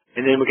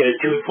 And then we get a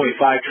 $2.5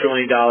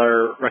 trillion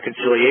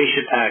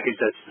reconciliation package,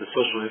 that's the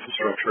social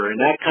infrastructure. And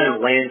that kind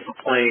of lands the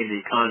plane,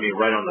 the economy,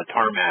 right on the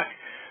tarmac.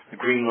 The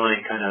green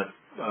line kind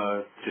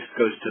of just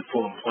goes to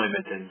full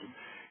employment, and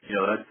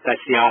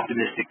that's the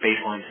optimistic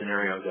baseline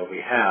scenario that we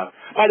have.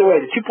 By the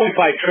way, the $2.5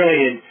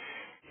 trillion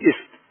is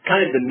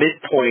kind of the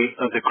midpoint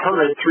of the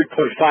current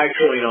 $3.5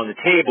 trillion on the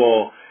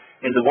table,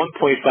 and the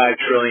 $1.5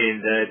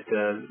 trillion that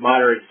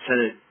moderate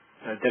Senate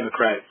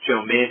Democrat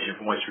Joe Manchin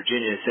from West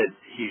Virginia said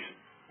he's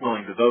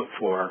willing to vote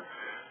for.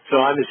 So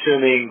I'm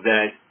assuming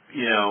that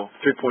 3.5,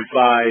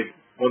 1.5,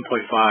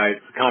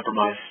 the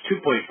compromise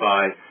is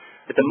 2.5.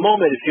 At the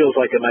moment, it feels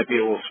like it might be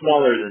a little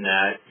smaller than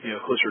that,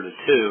 closer to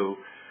 2.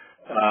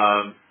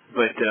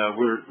 But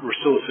we're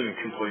still assuming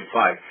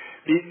 2.5.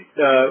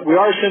 We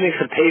are assuming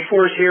some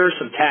pay-fors here,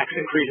 some tax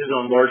increases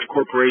on large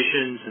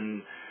corporations,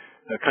 and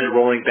kind of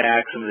rolling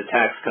back some of the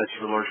tax cuts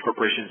for large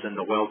corporations and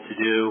the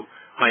well-to-do,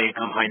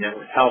 high-income,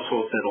 high-net-worth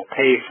households that'll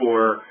pay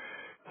for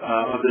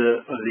of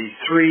the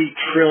 $3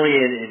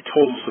 trillion in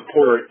total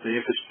support, the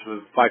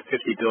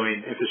 $550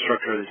 billion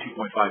infrastructure, the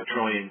 $2.5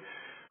 trillion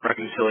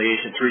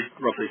reconciliation,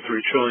 roughly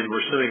 $3 trillion.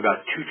 We're assuming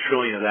about $2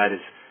 trillion of that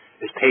is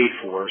paid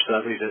for, so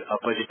that leaves a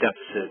budget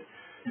deficit.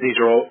 These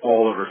are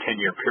all over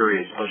 10-year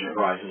periods, budget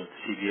horizon of the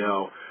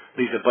CBO.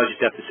 Leaves a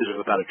budget deficit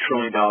of about $1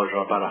 trillion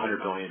or about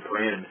 $100 billion per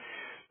annum.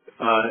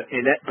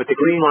 But the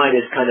green line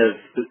is kind of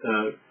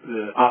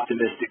the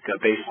optimistic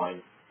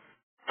baseline.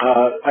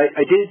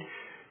 I did,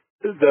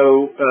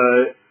 though,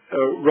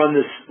 run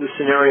the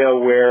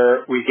scenario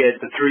where we get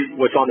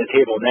what's on the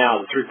table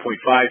now, the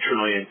 $3.5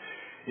 trillion.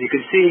 And you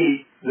can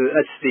see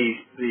that's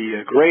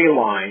the gray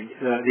line.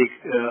 The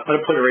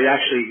unemployment rate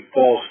actually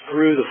falls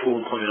through the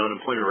full employment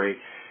unemployment rate.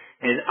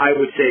 And I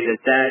would say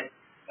that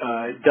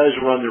does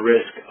run the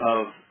risk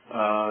of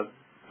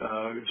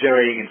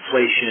generating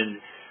inflation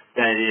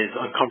that is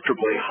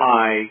uncomfortably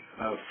high,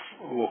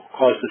 will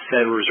cause the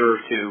Federal Reserve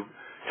to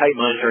tighten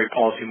monetary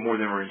policy more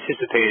than we're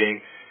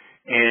anticipating.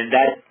 And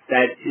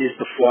that is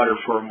the fodder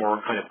for a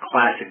more kind of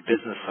classic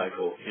business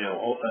cycle,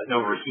 an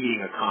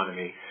overheating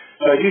economy.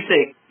 So I do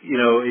think,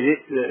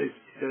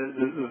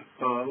 the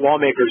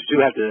lawmakers do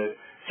have to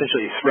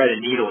essentially thread a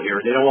needle here.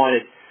 They don't want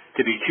it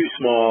to be too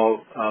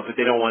small, but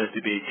they don't want it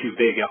to be too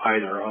big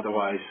either.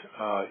 Otherwise,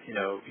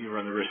 you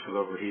run the risk of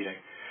overheating.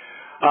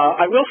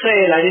 I will say,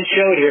 and I didn't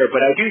show it here,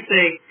 but I do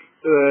think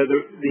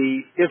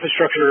the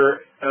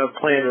infrastructure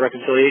plan, the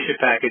reconciliation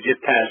package, if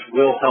passed,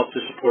 will help to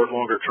support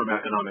longer-term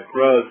economic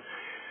growth.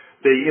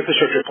 The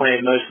infrastructure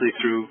plan mostly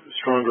through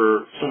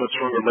somewhat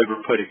stronger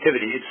labor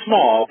productivity. It's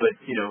small, but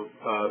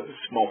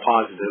small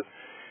positive.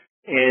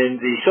 And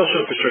the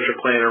social infrastructure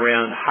plan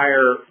around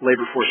higher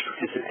labor force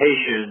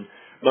participation,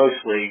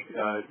 mostly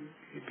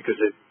because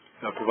it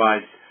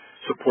provides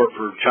support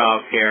for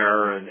child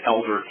care and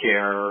elder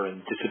care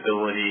and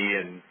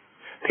disability and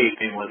paid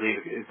family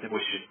leave,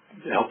 which should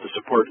help to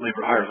support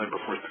higher labor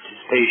force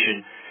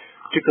participation,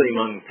 particularly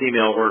among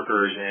female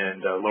workers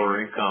and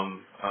lower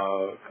income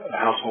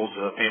households,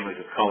 families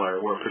of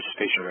color, where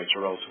participation rates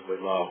are relatively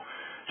low.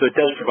 So it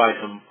does provide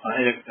some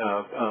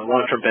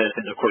long-term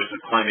benefit. And of course,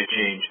 the climate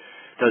change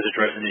does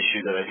address an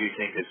issue that I do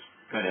think is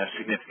going to have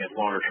significant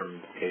longer-term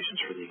implications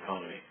for the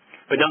economy.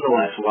 But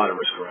nonetheless, a lot of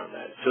risk around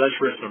that. So that's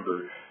risk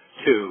number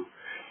 2.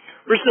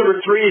 Risk number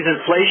 3 is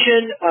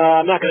inflation.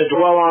 I'm not going to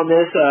dwell on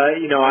this.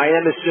 I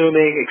am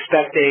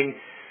expecting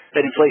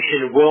that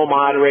inflation will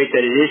moderate,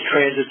 that it is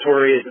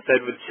transitory, as the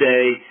Fed would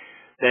say,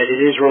 that it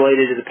is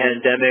related to the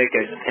pandemic.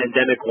 As the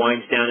pandemic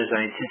winds down, as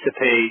I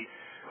anticipate,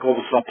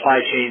 global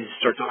supply chains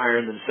start to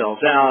iron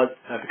themselves out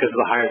because of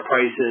the higher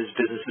prices.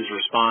 Businesses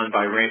respond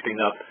by ramping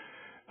up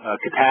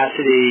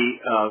capacity,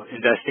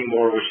 investing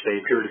more, which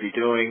they appear to be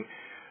doing.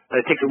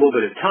 It takes a little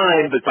bit of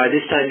time, but by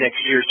this time next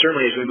year,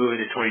 certainly as we move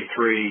into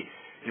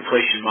 23,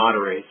 inflation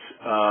moderates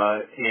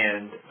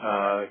and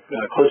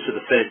close to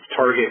the Fed's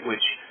target,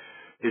 which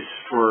is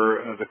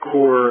for the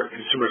core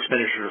consumer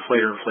expenditure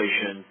deflator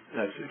inflation,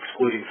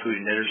 excluding food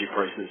and energy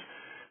prices,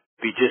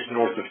 be just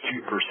north of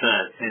 2%,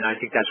 and I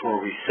think that's where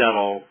we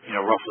settle,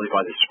 roughly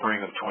by the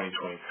spring of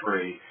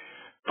 2023.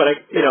 But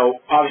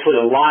obviously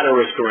a lot of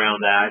risk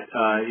around that.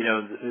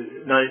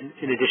 Not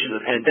in addition to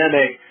the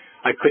pandemic,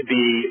 I could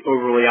be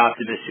overly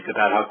optimistic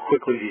about how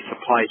quickly these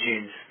supply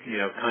chains,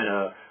 kind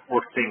of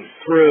work things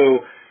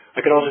through. I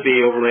could also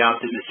be overly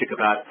optimistic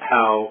about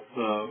how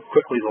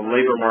quickly the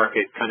labor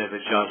market kind of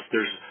adjusts.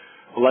 There's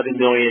 11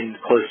 million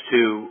close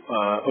to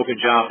open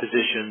job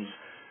positions,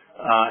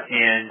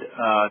 and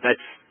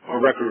that's a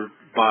record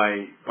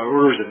by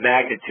orders of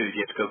magnitude.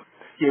 You have to go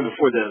even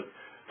before the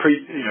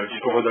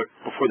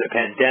before the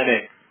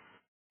pandemic,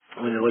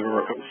 when the labor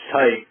market was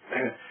tight,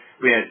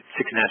 we had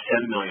 6.5,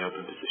 7 million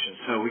open positions.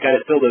 So we got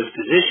to fill those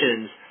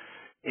positions,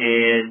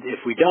 and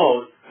if we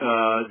don't,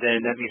 then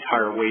that means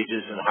higher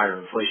wages and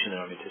higher inflation than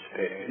I'm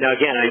anticipating. Now,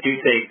 again, I do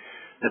think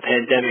the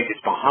pandemic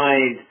is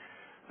behind.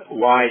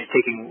 Why it's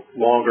taking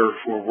longer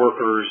for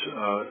workers,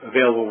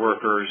 available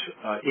workers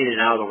in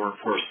and out of the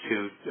workforce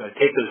to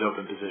take those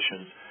open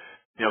positions.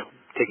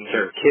 Taking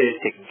care of kids,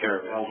 taking care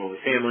of elderly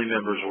family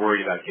members,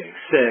 worried about getting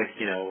sick.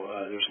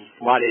 There's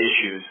a lot of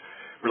issues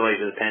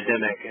related to the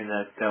pandemic, and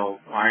that they'll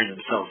iron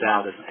themselves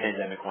out as the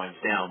pandemic winds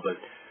down. But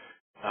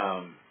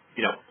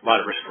a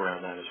lot of risk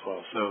around that as well.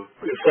 So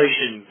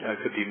inflation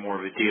could be more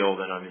of a deal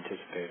than I'm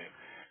anticipating.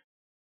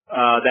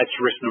 That's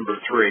risk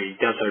number 3,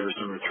 downside risk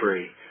number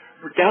 3.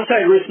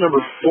 Downside risk number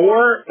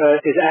 4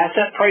 is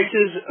asset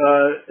prices.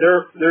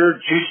 They're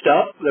juiced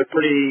up. They're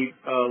pretty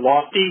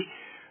lofty.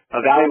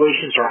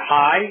 Valuations are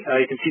high.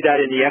 You can see that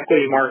in the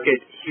equity market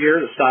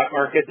here, the stock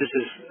market. This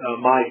is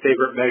my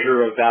favorite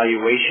measure of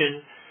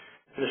valuation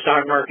in the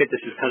stock market.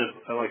 This is kind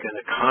of like an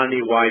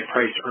economy-wide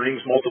price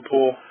earnings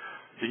multiple.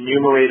 The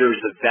numerator is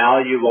the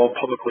value of all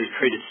publicly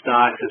traded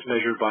stocks as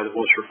measured by the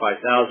Wilshire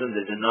 5000.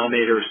 The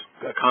denominator is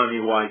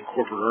economy-wide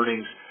corporate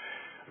earnings.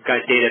 I've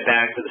got data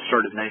back to the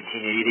start of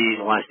 1980.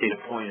 The last data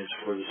point is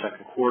for the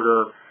second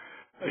quarter.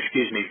 For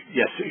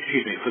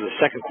the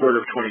second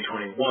quarter of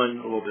 2021,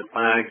 a little bit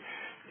lagged.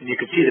 And you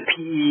can see the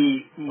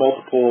PE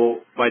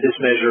multiple by this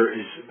measure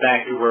is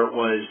back to where it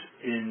was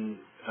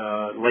in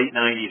late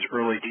 90s,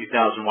 early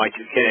 2000,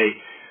 Y2K.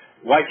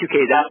 Y2K,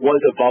 that was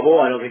a bubble.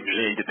 I don't think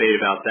there's any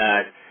debate about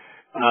that.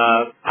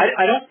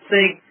 I don't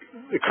think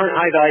the current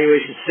high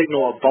valuations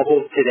signal a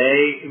bubble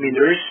today. I mean,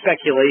 there is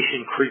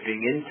speculation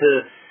creeping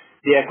into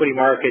the equity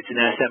markets and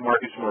asset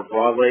markets more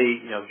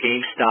broadly.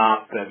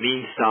 GameStop,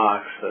 meme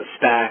stocks,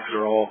 SPACs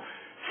are all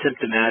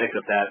symptomatic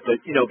of that.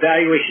 But,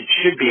 valuations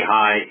should be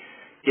high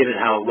given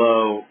how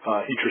low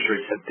interest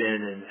rates have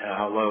been and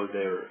how low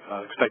they're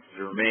expected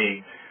to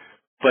remain.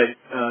 But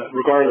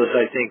regardless,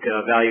 I think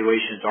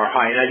valuations are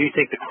high. And I do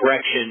think the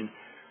correction,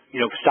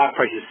 stock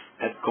prices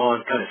have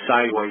gone kind of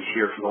sideways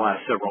here for the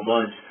last several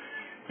months,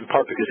 in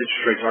part because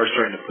interest rates are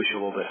starting to push a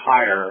little bit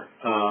higher.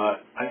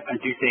 I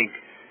do think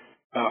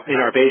in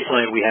our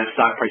baseline we have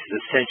stock prices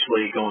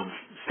essentially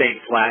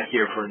staying flat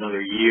here for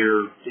another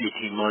year,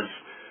 18 months.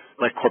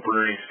 Let corporate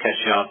earnings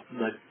catch up,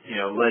 let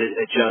it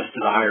adjust to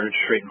the higher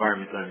interest rate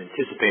environment that I'm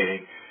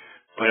anticipating.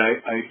 But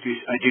I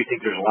do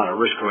think there's a lot of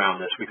risk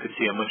around this. We could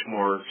see a much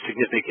more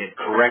significant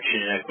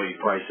correction in equity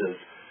prices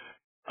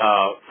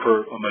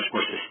for a much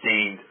more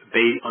sustained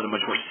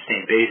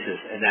basis,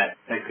 and that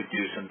could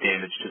do some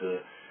damage to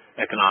the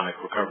economic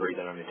recovery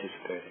that I'm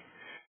anticipating.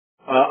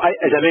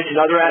 As I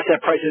mentioned, other asset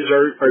prices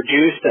are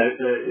juiced.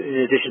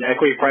 In addition to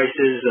equity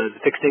prices,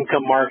 the fixed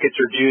income markets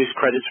are juiced.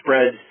 Credit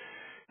spreads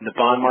in the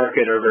bond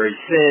market are very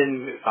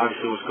thin.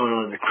 Obviously, what's going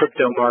on in the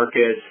crypto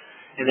markets,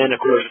 and then of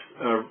course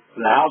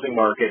the housing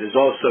market is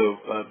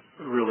also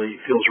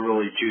feels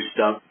really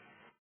juiced up.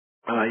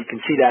 You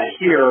can see that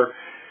here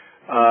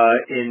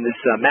in this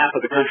map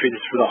of the country. This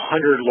is for the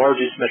 100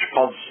 largest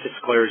metropolitan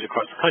statistical areas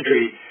across the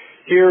country.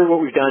 Here,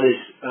 what we've done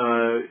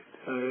is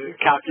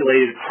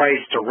calculated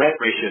price to rent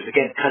ratios.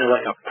 Again, kind of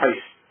like a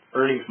price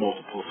earnings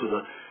multiple. So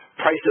the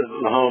price of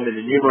the home in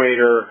the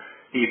numerator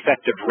the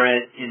effective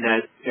rent in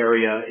that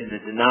area in the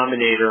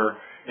denominator.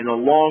 In the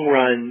long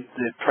run,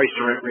 the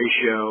price-to-rent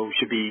ratio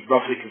should be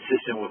roughly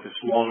consistent with its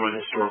long-run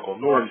historical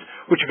norms,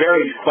 which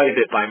varies quite a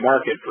bit by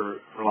market for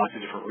lots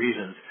of different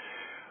reasons.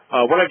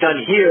 What I've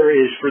done here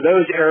is for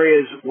those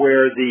areas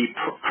where the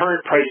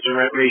current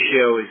price-to-rent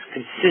ratio is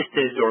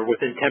consistent or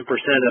within 10%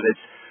 of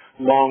its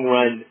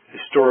long-run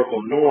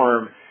historical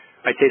norm,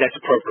 I'd say that's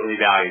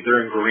appropriately valued.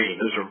 They're in green.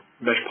 Those are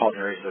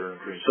metropolitan areas that are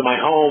in green. So my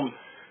home,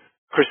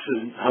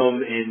 Chris's home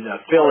in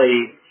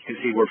Philly, you can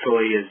see where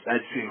Philly is.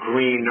 That's in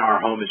green.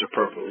 Our home is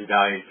appropriately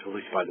valued, at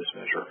least by this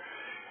measure.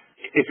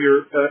 If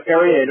your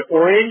area in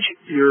orange,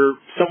 you're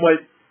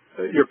somewhat,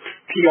 your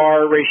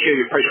PR ratio,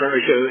 your price-to-rent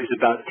ratio is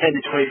about 10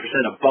 to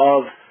 20%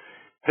 above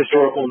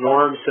historical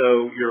norms,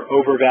 so you're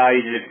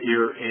overvalued. And if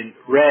you're in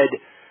red,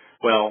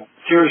 well,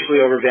 seriously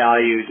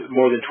overvalued,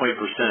 more than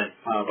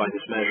 20% by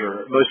this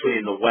measure, mostly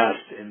in the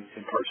West and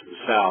in parts of the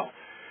South.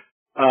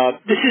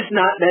 This is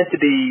not meant to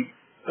be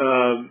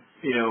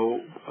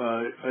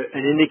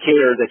an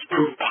indicator that's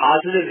proof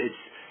positive.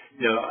 It's,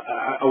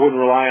 I wouldn't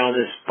rely on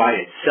this by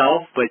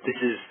itself, but this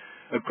is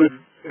a good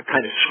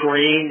kind of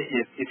screen.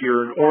 If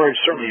you're in orange,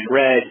 certainly in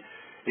red,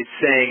 it's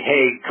saying,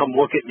 hey, come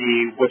look at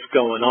me, what's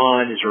going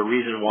on? Is there a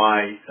reason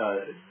why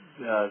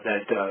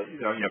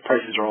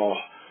prices are all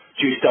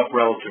juiced up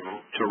relative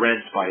to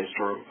rents by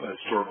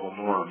historical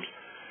norms?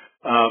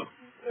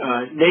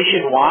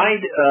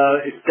 Nationwide,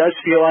 it does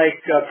feel like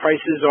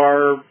prices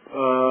are,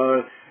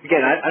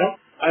 again,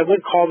 I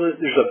wouldn't call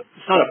it,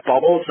 it's not a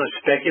bubble, it's not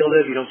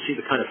speculative. You don't see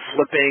the kind of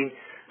flipping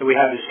that we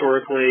have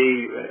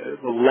historically.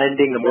 The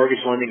mortgage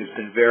lending has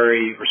been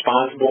very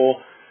responsible.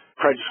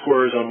 Credit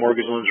scores on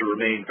mortgage loans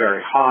remain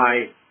very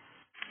high.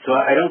 So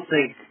I don't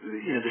think,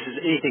 this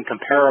is anything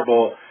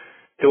comparable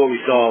to what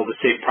we saw, let's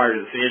say, prior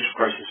to the financial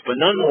crisis.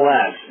 But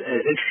nonetheless,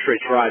 as interest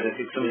rates rise, I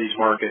think some of these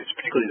markets,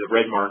 particularly the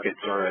red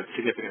markets, are at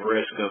significant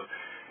risk of,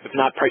 if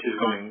not prices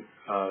going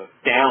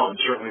down,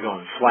 certainly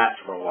going flat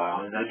for a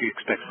while, and as you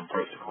expect some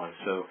price decline.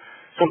 So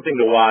something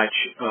to watch.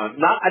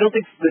 I don't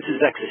think this is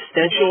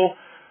existential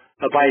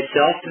by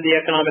itself to the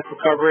economic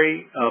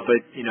recovery, but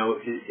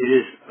it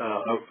is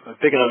a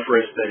big enough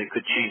risk that it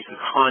could change the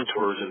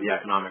contours of the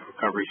economic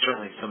recovery,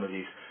 certainly in some of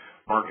these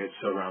markets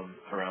around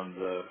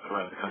the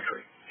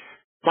country.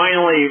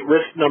 Finally,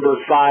 risk number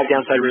 5,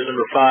 downside risk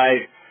number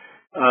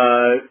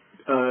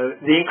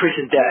 5, the increase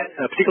in debt,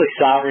 particularly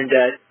sovereign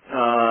debt.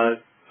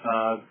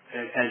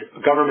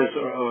 And governments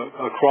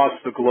across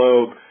the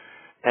globe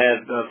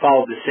have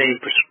followed the same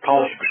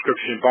policy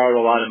prescription, borrowed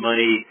a lot of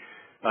money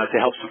to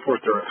help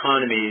support their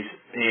economies.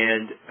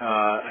 And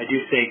I do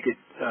think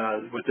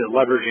with the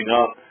leveraging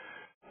up,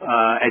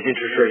 as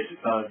interest rates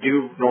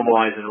do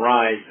normalize and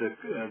rise,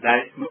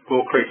 that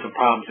will create some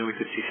problems, and we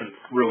could see some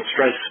real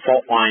stress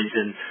fault lines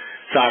in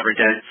sovereign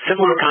debt.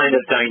 Similar kind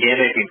of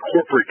dynamic in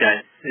corporate debt,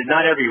 and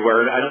not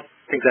everywhere. I don't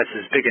think that's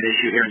as big an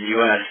issue here in the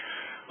U.S.,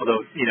 although,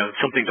 it's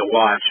something to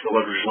watch. The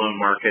leveraged loan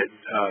market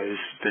has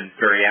been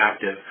very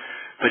active,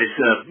 but it's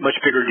a much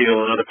bigger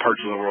deal in other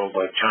parts of the world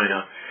like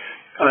China.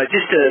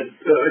 Just to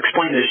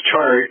explain this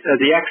chart,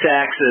 the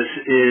x-axis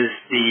is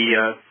the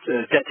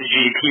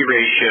debt-to-GDP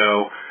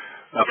ratio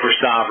for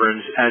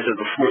sovereigns as of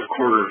the fourth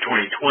quarter of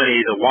 2020.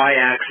 The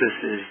y-axis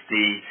is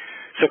the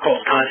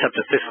so-called concept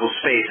of fiscal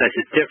space. That's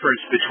the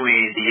difference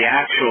between the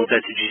actual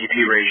debt-to-GDP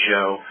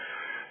ratio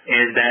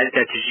and that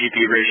debt-to-GDP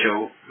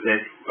ratio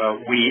that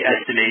we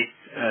estimate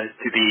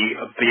to be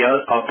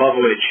above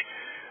which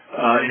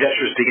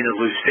investors begin to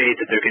lose faith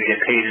that they're going to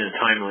get paid in a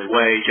timely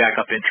way, jack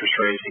up interest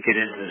rates, and get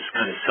into this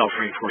kind of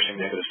self-reinforcing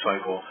negative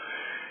cycle.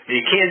 And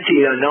you can see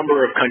a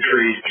number of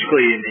countries,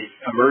 particularly in the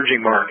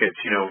emerging markets,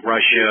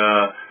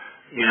 Russia,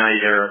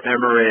 United Arab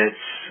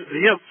Emirates,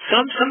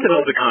 some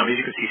developed economies.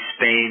 You can see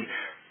Spain,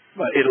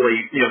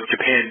 Italy,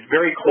 Japan,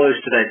 very close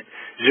to that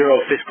zero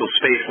fiscal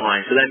space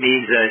line. So that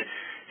means that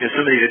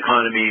some of these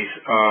economies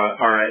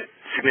are at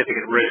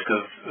significant risk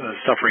of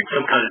suffering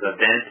some kind of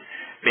event,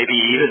 maybe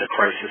even a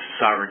crisis, a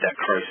sovereign debt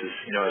crisis,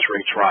 as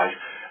rates rise.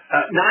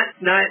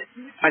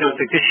 I don't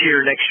think this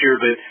year, next year,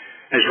 but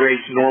as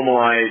rates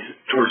normalize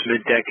towards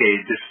mid-decade,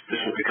 this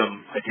will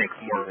become, I think,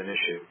 more of an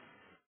issue.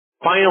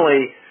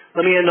 Finally,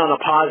 let me end on a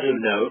positive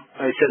note.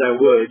 I said I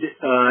would,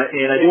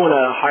 and I do want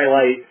to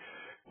highlight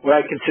what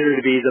I consider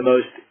to be the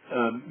most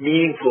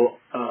meaningful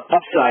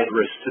upside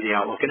risk to the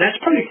outlook, and that's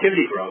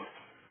productivity growth.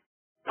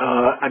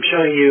 I'm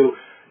showing you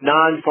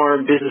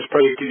non-farm business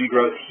productivity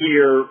growth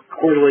here,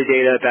 quarterly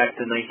data back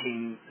to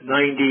 1990.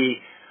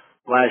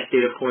 Last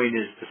data point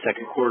is the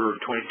second quarter of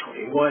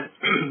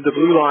 2021. The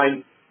blue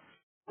line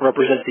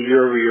represents the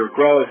year-over-year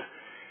growth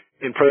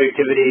in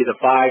productivity.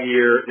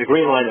 The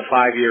green line, the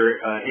 5-year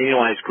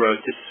annualized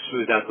growth, just to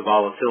smooth out the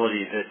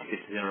volatility that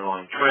gets the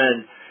underlying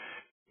trend.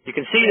 You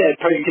can see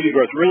that productivity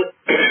growth really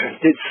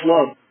did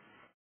slow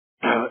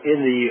in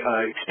the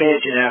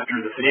expansion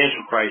after the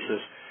financial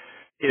crisis.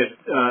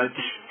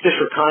 Just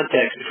for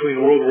context,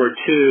 between World War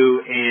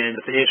II and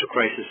the financial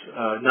crisis,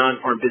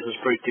 non-farm business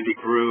productivity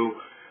grew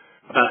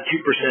about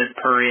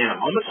 2% per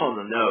annum, almost on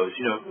the nose.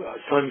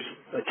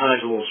 At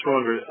times a little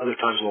stronger, other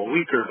times a little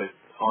weaker, but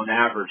on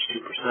average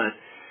 2%.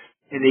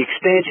 In the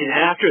expansion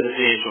after the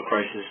financial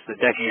crisis, the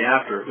decade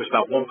after, it was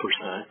about 1%.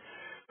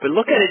 But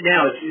look at it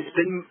now; it's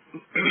been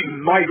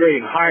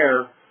migrating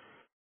higher.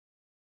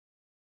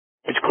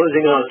 It's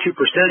closing on 2%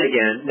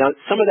 again. Now,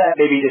 some of that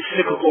may be just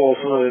cyclical.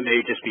 Some of it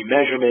may just be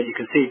measurement. You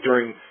can see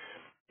during,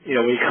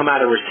 when you come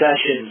out of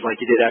recessions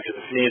like you did after the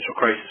financial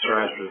crisis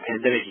or after the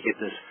pandemic, you get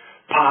this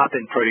pop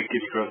in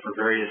productivity growth for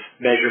various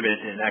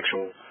measurement and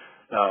actual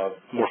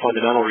more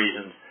fundamental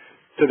reasons.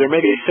 So there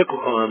may be a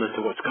cyclical element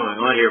to what's going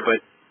on here, but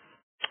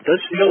it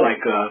does feel like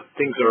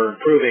things are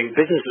improving.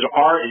 Businesses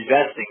are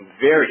investing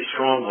very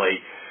strongly.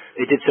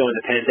 They did so in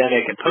the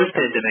pandemic, and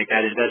post-pandemic,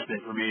 that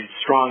investment remains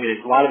strong.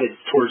 And a lot of it's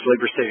towards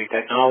labor-saving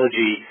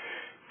technology,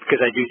 because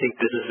I do think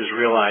businesses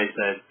realize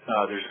that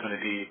there's going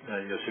to be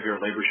severe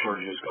labor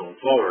shortages going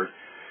forward.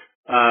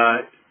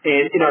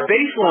 And in our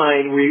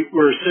baseline,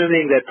 we're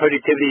assuming that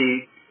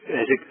productivity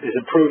has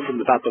improved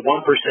from about the 1%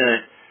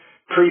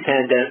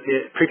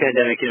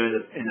 pre-pandemic,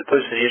 in the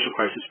post-financial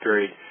crisis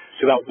period,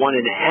 to about 1.5%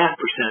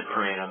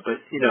 per annum.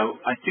 But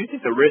I do think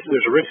there's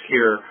a risk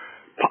here.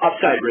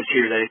 Upside risk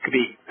here that it could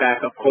be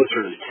back up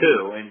closer to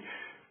 2, and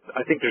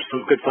I think there's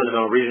some good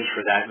fundamental reasons for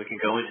that, and we can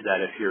go into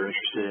that if you're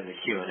interested in the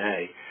Q&A.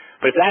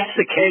 But if that's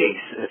the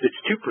case, if it's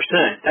 2%,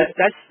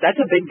 that's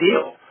a big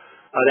deal.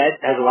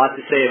 That has a lot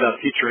to say about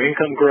future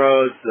income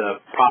growth,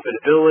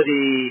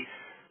 profitability,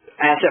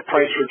 asset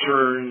price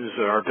returns,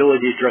 our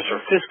ability to address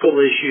our fiscal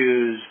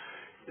issues,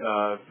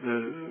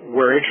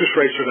 where interest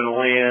rates are going to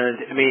land.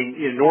 I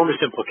mean, enormous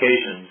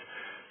implications.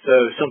 So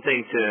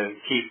something to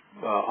keep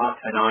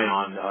an eye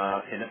on,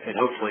 and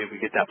hopefully we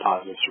get that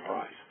positive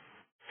surprise.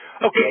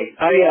 Okay,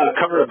 I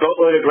covered a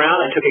boatload of ground.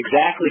 I took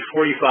exactly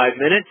 45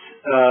 minutes.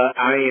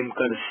 I am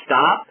going to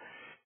stop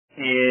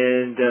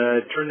and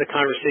turn the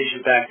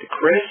conversation back to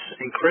Chris.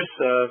 And Chris,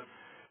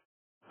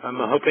 I'm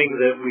hoping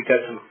that we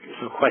got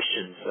some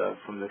questions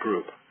from the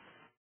group.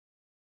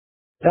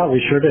 Yeah,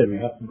 we sure did.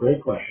 We have some great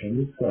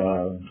questions.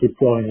 Keep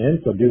flowing in,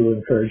 so do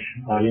encourage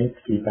audience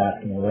to keep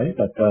asking away.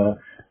 But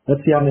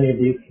let's see how many of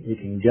these we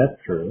can get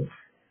through.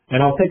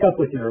 And I'll pick up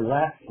with your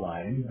last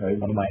slide.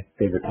 One of my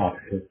favorite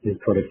topics is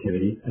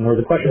productivity. And there was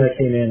a question that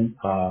came in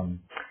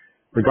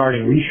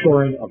regarding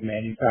reshoring of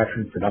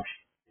manufacturing production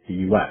to the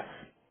U.S.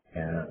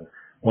 And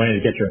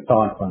wanted to get your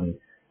thoughts on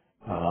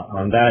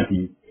that. Do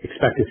you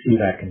expect to see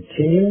that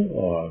continue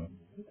or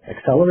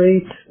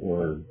accelerate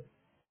or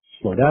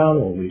slow down,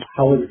 or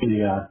how is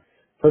the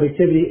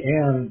productivity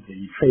and the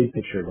trade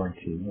picture going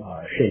to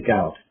shake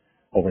out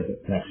over the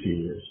next few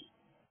years?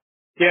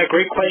 Yeah,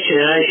 great question.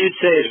 And I should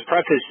say as a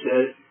preface,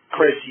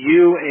 Chris,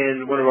 you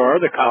and one of our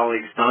other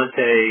colleagues,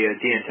 Dante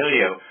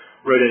D'Antonio,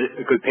 wrote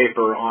a good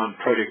paper on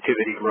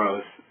productivity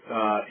growth,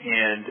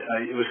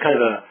 and it was kind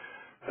of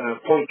a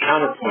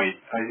point-counterpoint.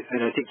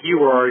 And I think you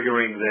were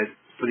arguing that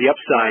for the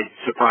upside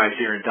surprise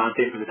here and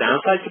Dante for the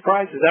downside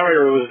surprise. Is that right,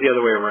 or was it the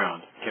other way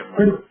around? I can't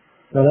remember.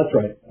 No, that's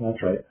right. That's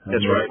right.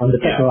 I'm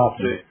the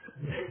techno-optimist.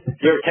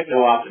 You're a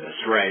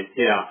techno-optimist, right,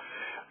 yeah.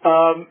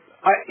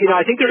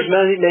 I think there's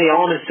many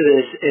elements to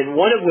this, and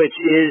one of which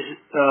is,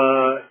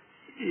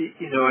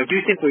 I do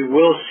think we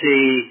will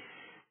see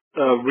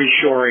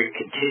reshoring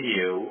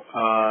continue.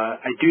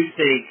 I do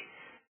think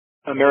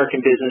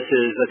American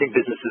businesses, I think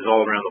businesses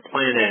all around the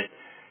planet,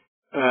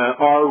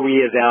 are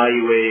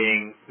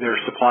reevaluating their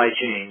supply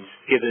chains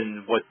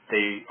given what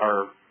they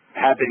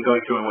have been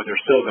going through and what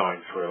they're still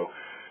going through.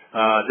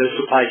 Those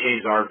supply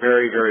chains are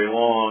very, very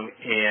long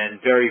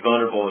and very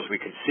vulnerable, as we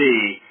can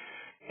see.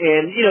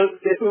 And,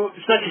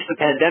 it's not just the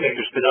pandemic.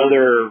 There's been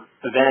other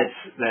events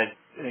that,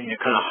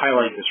 kind of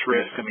highlight this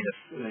risk. I mean,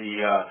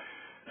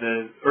 the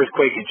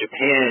earthquake in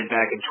Japan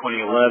back in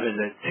 2011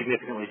 that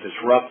significantly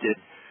disrupted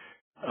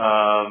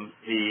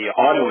the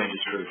auto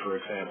industry, for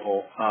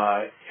example.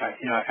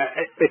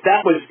 If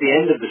that was the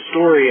end of the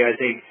story, I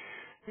think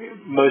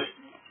most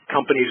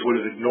companies would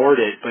have ignored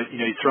it, but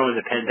you throw in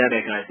the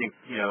pandemic, and I think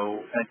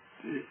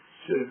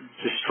it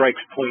just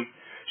strikes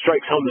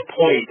home the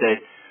point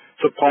that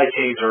supply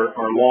chains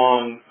are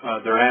long,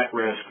 they're at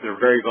risk, they're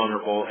very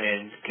vulnerable,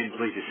 and can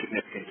lead to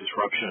significant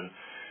disruption.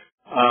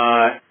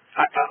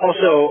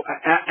 Also,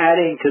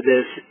 adding to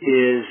this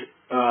is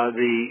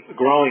the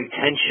growing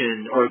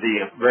tension, or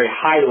the very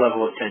high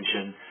level of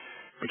tension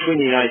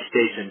between the United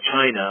States and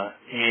China,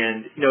 and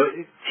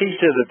it seems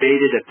to have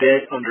abated a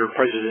bit under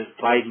President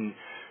Biden.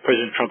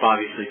 President Trump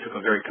obviously took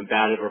a very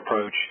combative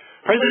approach.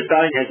 President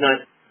Biden has not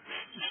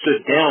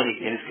stood down.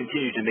 He has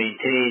continued to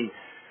maintain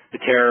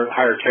the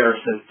higher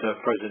tariffs that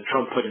President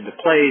Trump put into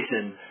place,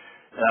 and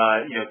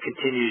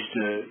continues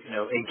to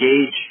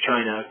engage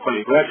China quite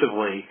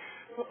aggressively,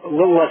 a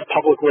little less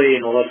publicly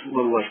and a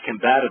little less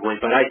combatively.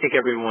 But I think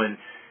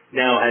everyone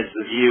now has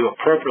the view,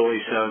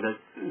 appropriately so, that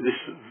this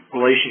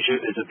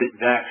relationship is a bit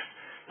vexed,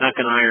 not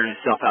going to iron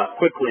itself out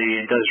quickly,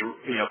 and does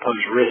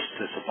pose risks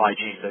to supply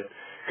chains that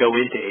go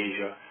into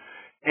Asia.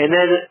 And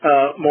then,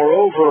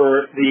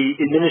 moreover, the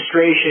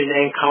administration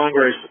and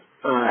Congress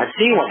have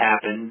seen what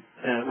happened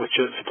with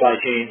supply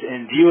chains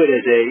and view it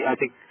as I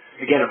think,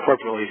 again,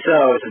 appropriately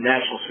so, as a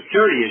national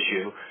security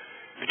issue.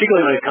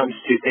 particularly when it comes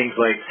to things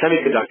like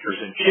semiconductors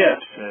and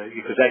chips,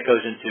 because that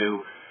goes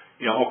into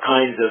all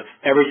kinds of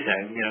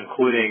everything,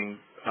 including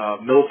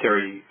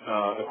military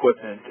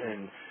equipment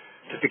and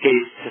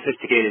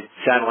sophisticated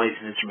satellites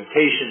and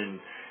instrumentation,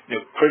 and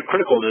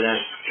critical to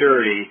national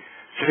security.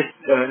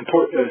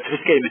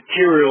 Sophisticated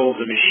materials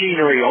and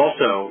machinery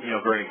also,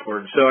 very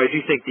important. So I do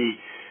think the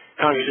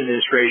Congress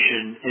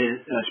administration,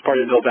 as part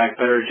of the Build Back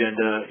Better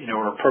agenda,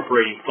 are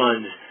appropriating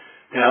funds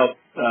to help,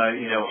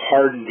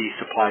 harden these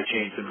supply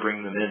chains and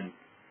bring them in.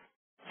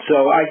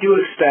 So I do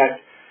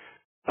expect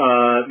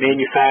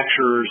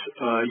manufacturers,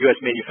 U.S.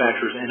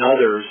 manufacturers and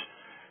others,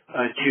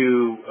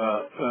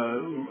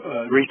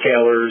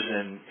 retailers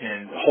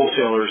and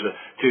wholesalers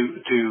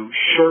to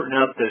shorten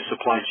up the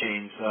supply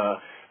chains,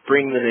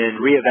 bring them in,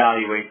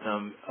 reevaluate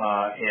them,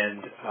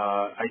 and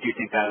I do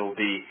think that will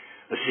be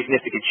a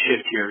significant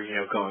shift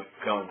here,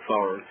 going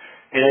forward.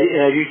 And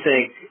I do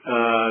think,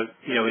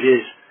 it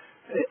is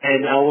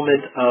an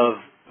element of,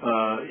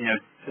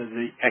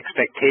 the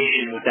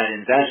expectation with that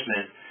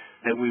investment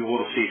that we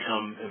will see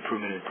some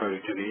improvement in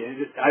productivity.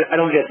 I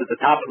don't guess at the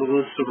top of the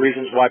list of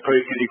reasons why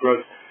productivity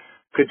growth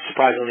could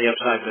surprise on the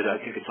upside, but I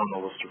think it's on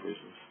the list of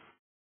reasons.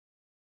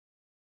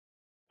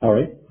 All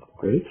right,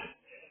 great.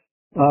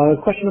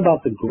 Question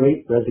about the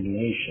Great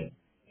Resignation.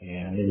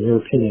 And in your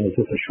opinion, is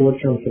this a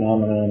short-term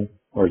phenomenon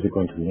or is it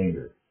going to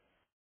linger?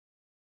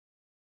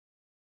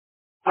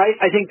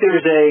 I think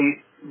there's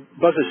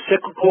both a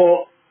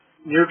cyclical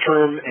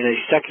near-term and a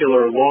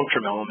secular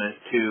long-term element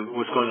to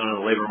what's going on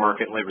in the labor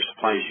market and labor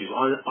supply issues.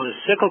 On a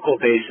cyclical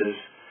basis,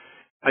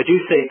 I do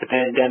think the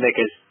pandemic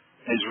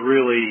has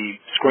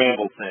really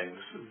scrambled things.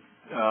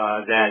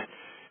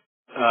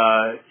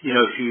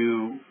 If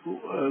you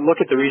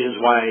look at the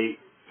reasons why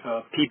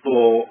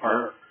people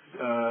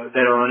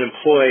that are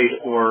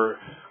unemployed or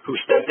who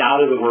stepped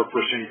out of the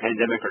workforce during the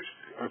pandemic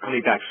are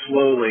coming back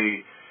slowly,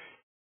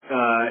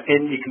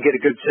 and you can get a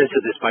good sense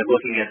of this by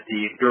looking at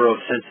the Bureau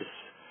of Census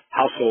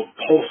Household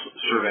Pulse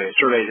Survey, a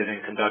survey they've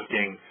been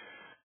conducting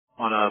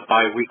on a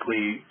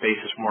biweekly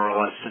basis, more or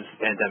less, since the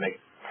pandemic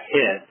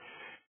hit.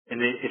 And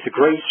it's a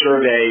great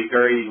survey,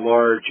 very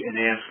large, and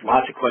they ask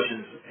lots of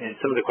questions, and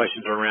some of the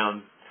questions are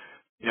around,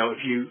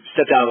 if you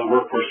stepped out of the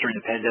workforce during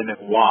the pandemic,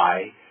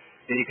 why?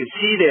 And you can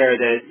see there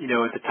that,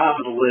 at the top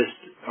of the list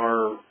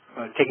are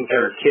taking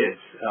care of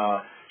kids,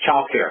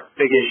 child care,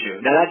 big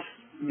issue. Now that's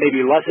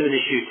maybe less of an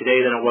issue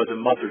today than it was a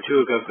month or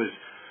two ago because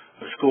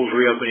schools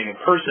reopening in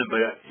person,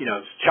 but,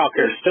 child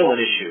care is still an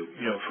issue,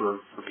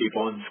 for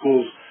people, and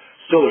schools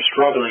still are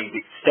struggling to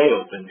stay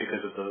open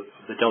because of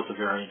the Delta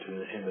variant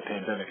and the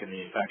pandemic and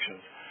the infections.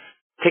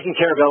 Taking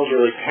care of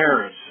elderly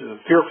parents,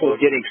 fearful of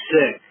getting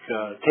sick,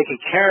 taking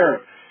care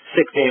of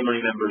sick family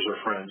members or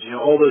friends,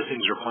 all those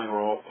things are playing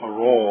a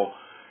role.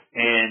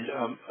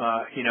 And,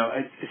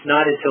 it's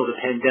not until the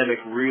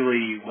pandemic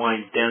really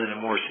winds down in a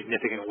more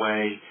significant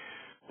way.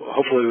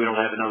 Hopefully we don't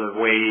have another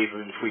wave,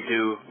 and if we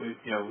do,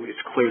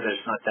 it's clear that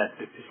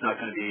it's not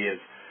going to be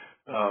as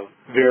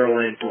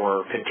virulent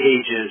or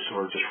contagious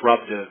or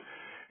disruptive,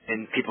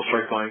 and people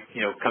start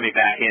coming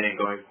back in and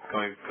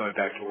going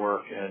back to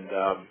work and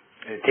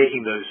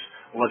taking those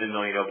 11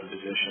 million open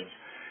positions.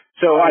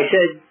 So I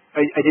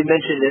did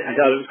mention that I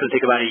thought it was going to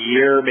take about a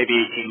year, maybe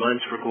 18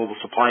 months for global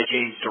supply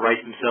chains to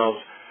right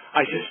themselves.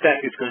 I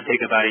suspect it's going to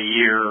take about a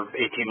year,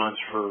 18 months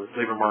for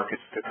labor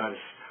markets to kind of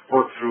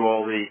work through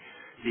all these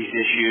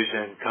issues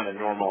and kind of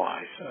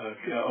normalize,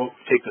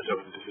 take those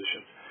open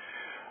positions.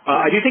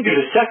 I do think there's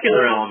a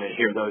secular element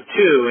here, though,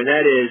 too, and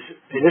that is,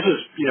 and this is,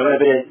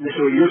 evident, this is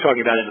what you were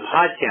talking about in the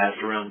podcast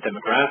around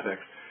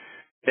demographics,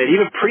 that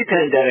even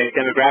pre-pandemic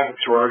demographics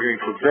were arguing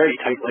for very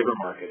tight labor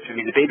markets. I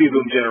mean, the baby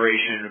boom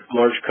generation,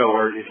 large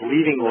cohort, is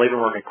leaving the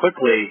labor market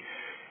quickly.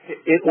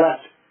 It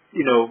left,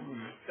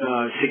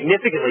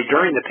 significantly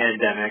during the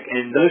pandemic,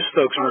 and those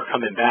folks aren't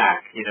coming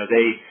back.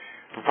 They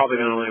were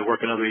probably going to only work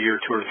another year,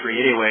 2 or 3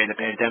 anyway, and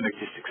the pandemic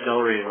just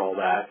accelerated all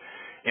that.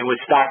 And with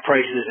stock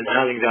prices and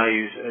housing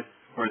values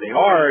where they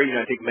are,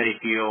 I think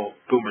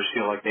boomers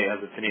feel like they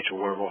have the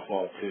financial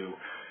wherewithal to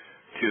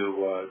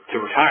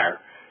retire.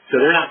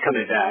 So they're not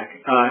coming back.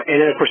 And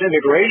then, of course,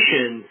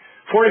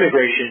 foreign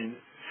immigration,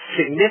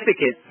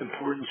 significant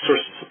important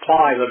source of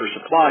supply, labor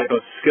supply,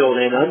 both skilled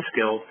and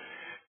unskilled,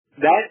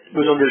 that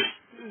was under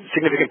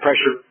significant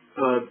pressure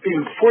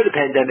even before the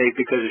pandemic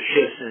because of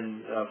shifts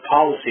in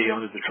policy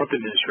under the Trump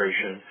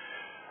administration.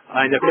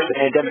 And, of course, the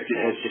pandemic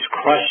has just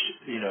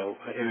crushed,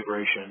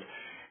 immigration.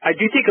 I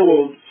do think it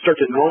will start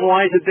to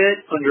normalize a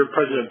bit under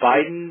President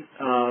Biden.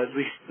 At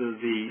least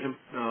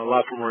a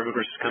lot more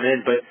immigrants come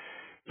in, but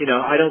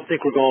I don't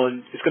think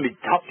it's going to be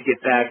tough to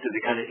get back to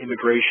the kind of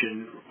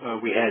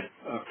immigration we had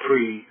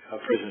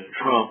pre-President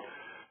Trump,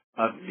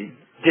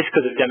 just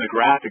because of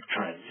demographic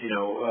trends.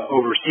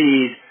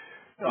 Overseas,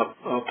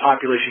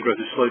 population growth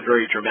has slowed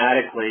very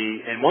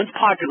dramatically, and once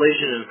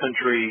population in the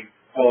country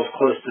falls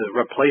close to the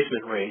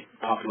replacement rate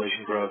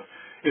population growth,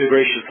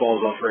 immigration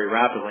falls off very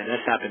rapidly, and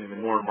that's happening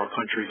in more and more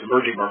countries,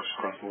 emerging markets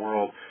across the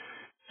world.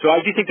 So I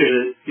do think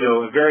there's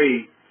a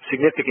very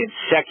significant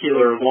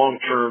secular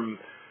long-term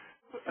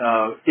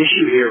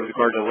issue here with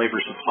regard to labor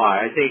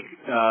supply. I think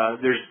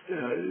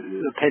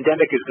the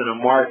pandemic is going to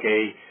mark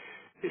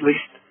at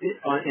least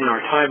in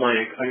our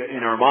timeline,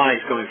 in our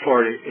minds going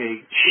forward,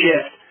 a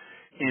shift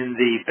in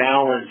the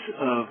balance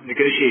of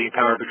negotiating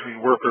power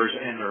between workers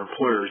and their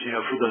employers. You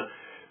know,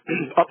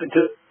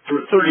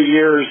 for 30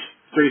 years,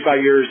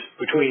 35 years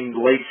between the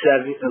late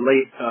 1970s,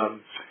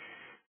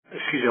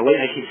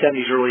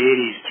 early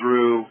 80s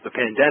through the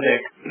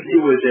pandemic,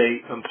 it was a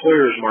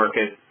employer's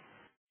market.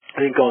 I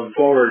think going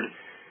forward,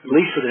 at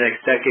least for the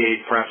next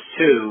decade, perhaps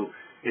two,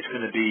 it's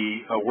going to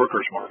be a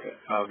workers' market,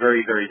 a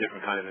very, very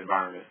different kind of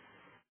environment.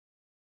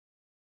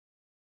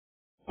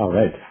 All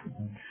right.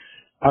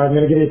 I'm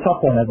going to give you a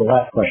tough one as the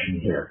last question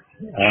here.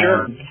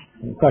 Sure.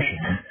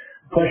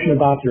 Question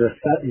about your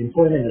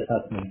employment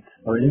assessment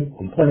or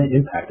employment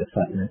impact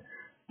assessment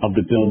of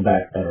the Build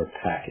Back Better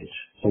package.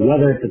 So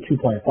whether it's a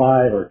 $2.5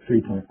 or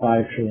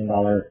 $3.5 trillion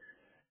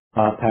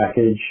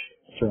package,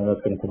 certainly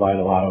that's going to provide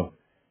a lot of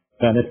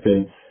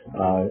benefits,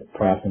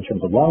 perhaps in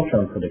terms of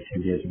long-term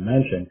productivity, as you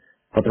mentioned,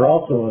 but there are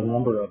also a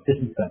number of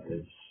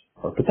disincentives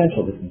or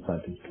potential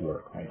disincentives to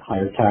work, right?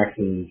 Higher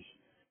taxes,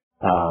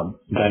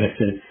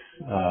 benefits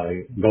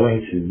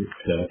going to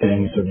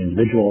things of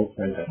individuals,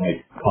 right, that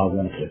might cause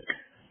them to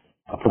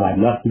provide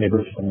less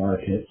labor to the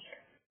market.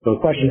 So the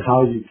question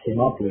how you came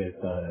up with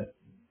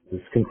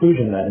this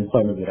conclusion that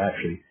employment would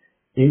actually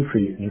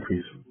increase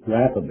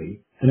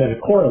rapidly, and then a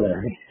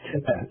corollary to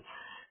that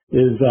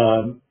is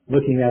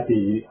looking at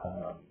the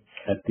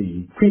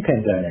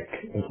pre-pandemic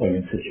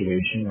employment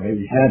situation, right?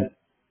 We had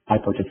high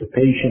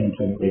participation,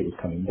 employment rate was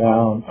coming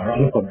down, our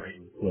unemployment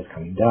rate was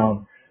coming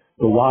down.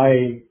 So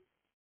why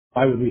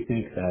would we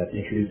think that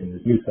introducing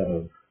this new set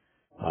of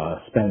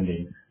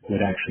spending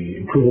would actually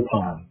improve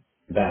upon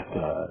that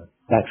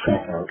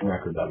track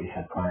record that we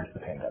had prior to the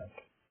pandemic?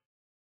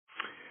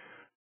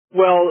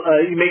 Well,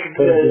 you make it's a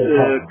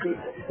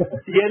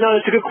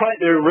good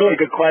question. They're really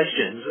good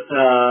questions.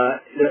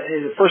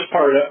 The first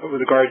part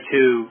with regard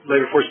to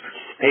labor force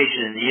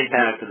participation and the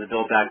impact of the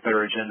Build Back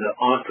Better agenda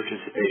on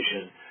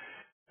participation.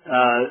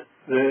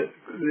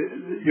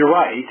 You're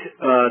right.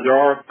 There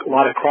are a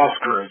lot of cross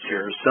currents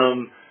here.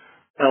 Some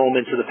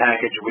elements of the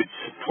package would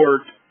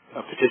support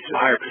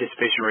higher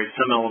participation rates.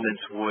 Some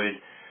elements would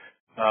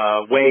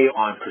weigh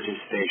on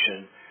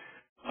participation.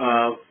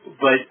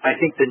 But I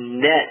think the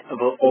net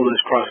of all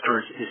those cross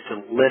currents is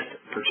to lift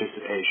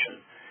participation.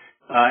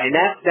 And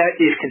that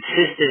is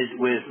consistent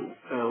with,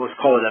 let's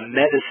call it a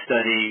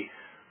meta-study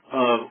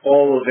of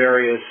all the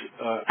various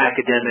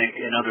academic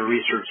and other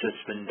research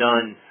that's been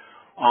done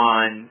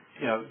on,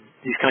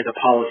 these kinds of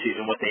policies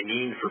and what they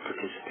mean for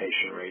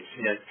participation rates.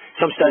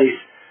 Some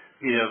studies,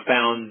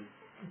 found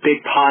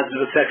big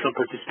positive effects on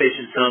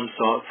participation. Some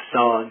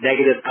saw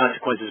negative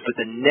consequences, but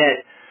the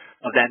net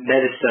of that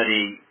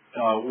meta-study,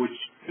 which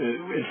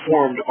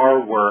informed our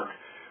work,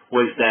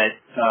 was that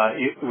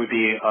it would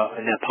be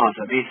a net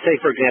positive. I mean, say,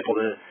 for example,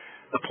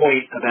 the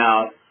point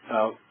about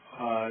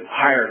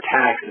higher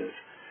taxes.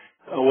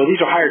 Well,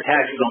 these are higher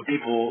taxes on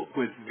people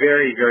with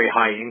very, very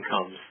high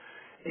incomes.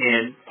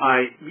 And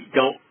I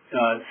don't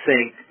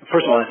think,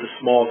 first of all, it's a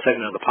small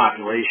segment of the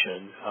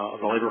population of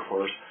the labor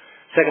force.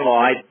 Second of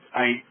all,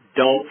 I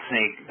don't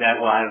think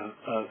that will have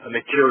a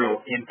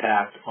material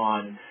impact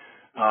on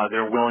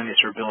their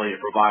willingness or ability to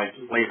provide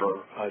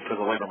labor for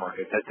the labor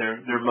market. That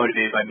they're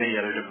motivated by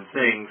many other different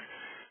things,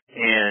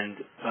 and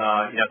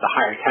the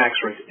higher tax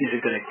rates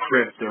isn't going to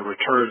crimp their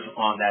returns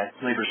on that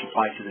labor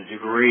supply to the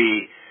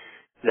degree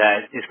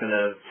that it's going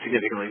to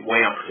significantly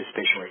weigh on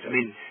participation rates. I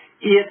mean,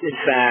 if in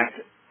fact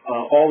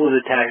all of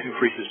the tax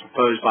increases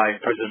proposed by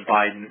President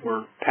Biden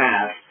were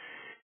passed,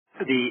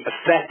 the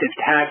effective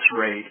tax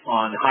rate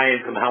on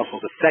high-income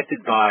households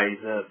affected by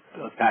the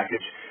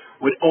package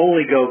would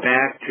only go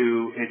back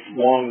to its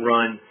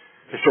long-run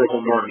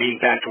historical norm,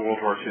 meaning back to World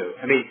War II.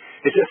 I mean,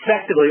 it's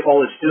effectively all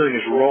it's doing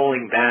is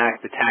rolling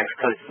back the tax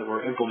cuts that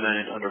were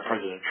implemented under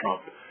President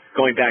Trump,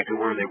 going back to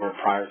where they were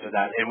prior to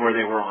that and where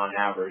they were on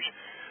average.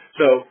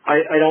 So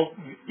I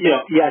don't,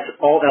 yes,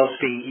 all else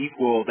being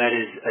equal, that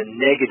is a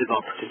negative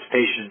on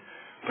participation,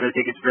 but I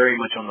think it's very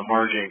much on the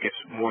margin. It gets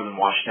more than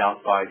washed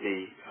out by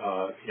the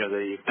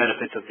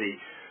benefits of the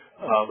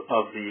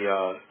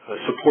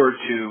support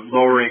to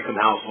lower income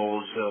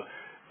households,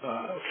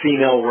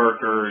 female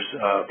workers,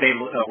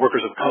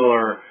 workers of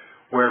color,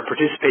 where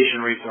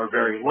participation rates are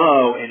very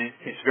low, and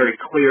it's very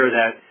clear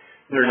that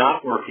they're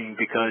not working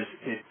because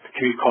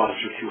commute costs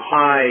are too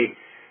high.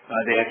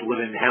 They have to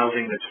live in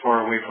housing that's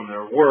far away from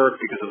their work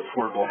because of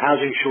affordable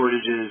housing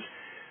shortages.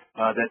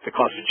 That the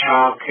cost of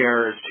child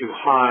care is too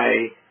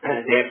high.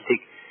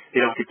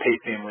 They don't get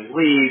paid family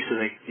leave, so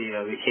they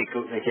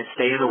can't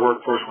stay in the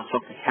workforce when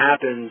something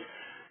happens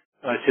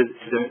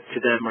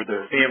to them or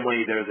their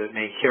family. They're the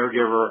main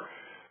caregiver.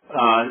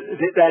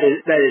 That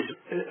is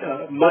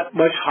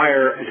much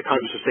higher, as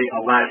economists would say,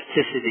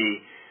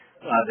 elasticity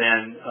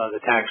than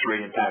the tax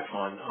rate impacts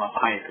on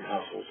high income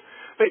households.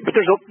 But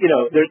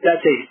there's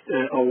that's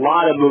a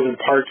lot of moving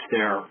parts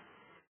there,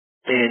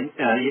 and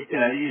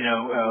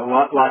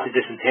lots to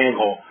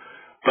disentangle.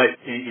 But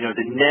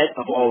the net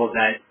of all of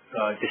that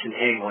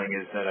disentangling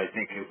is that I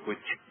think it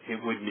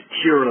would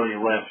materially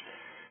lift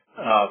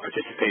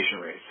participation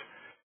rates.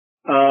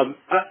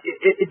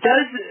 It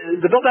does.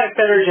 The Build Back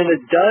Better agenda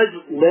does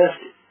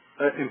lift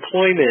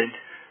employment,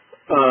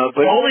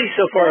 but only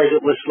so far as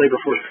it lifts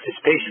labor force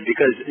participation.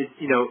 Because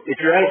if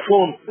you're at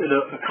in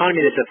an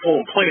economy that's at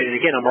full employment, and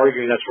again, I'm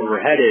arguing that's where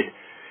we're headed.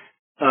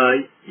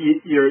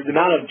 The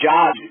amount of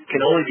jobs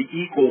can only be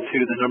equal to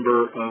the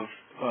number of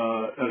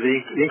the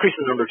increase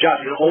in the number of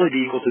jobs can only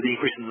be equal to the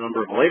increase in the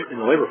number of in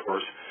the labor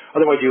force.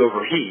 Otherwise, you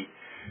overheat.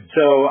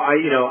 So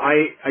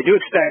I do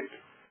expect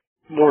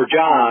more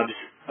jobs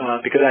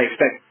because I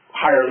expect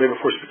higher labor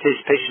force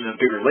participation and a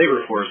bigger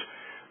labor force.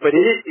 But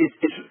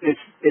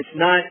it's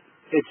not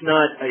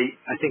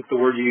I think the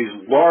word you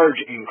use, large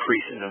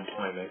increase in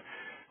employment.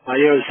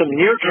 There's some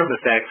near-term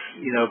effects,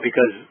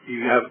 because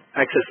you have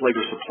excess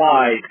labor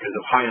supply because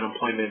of high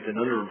unemployment and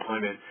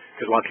underemployment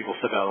because a lot of people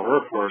step out of the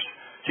workforce.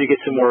 So you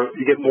get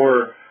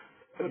more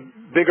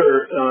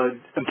bigger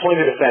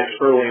employment effects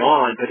early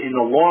on, but in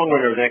the long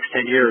run over the next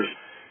 10 years,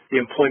 the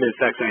employment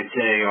effects I'd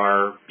say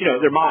are,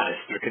 they're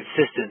modest. They're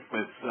consistent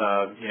with,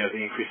 the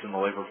increase in the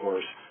labor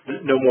force.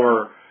 No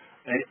more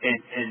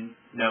and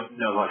no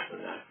less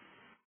than that.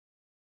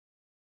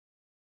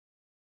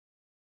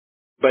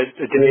 But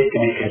the debate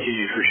can be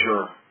continued for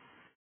sure.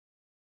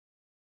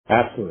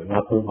 Absolutely.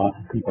 Lots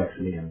of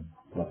complexity and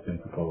what's been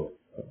proposed.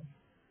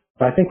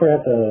 So I think we're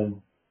at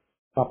the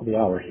top of the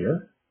hour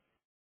here.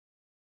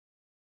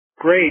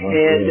 Great.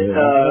 And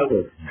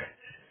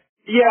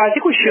yeah, I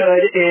think we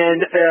should.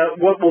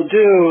 And what we'll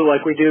do,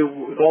 like we do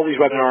with all these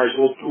webinars,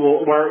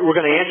 we're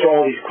going to answer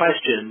all these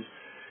questions.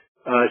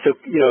 So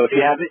if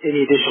you have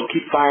any additional,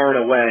 keep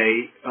firing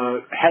away.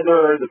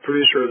 Heather, the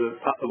producer of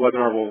the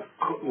webinar,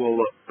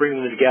 will bring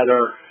them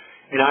together,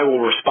 and I will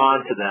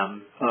respond to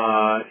them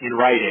in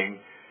writing,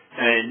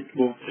 and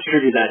we'll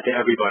distribute that to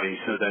everybody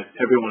so that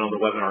everyone on the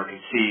webinar can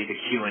see the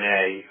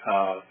Q&A.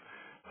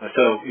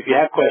 So if you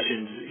have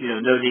questions,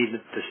 no need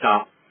to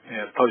stop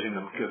posing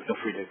them. Feel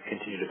free to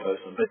continue to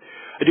post them. But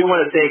I do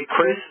want to thank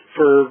Chris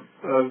for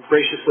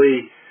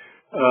graciously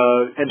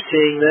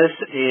emceeing this,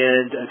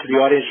 and to the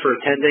audience for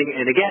attending.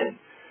 And again,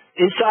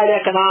 Inside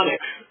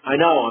Economics. I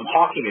know, I'm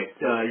hawking it.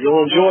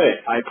 You'll enjoy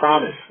it, I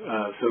promise.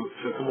 So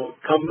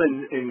come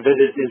and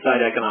visit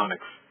Inside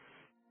Economics.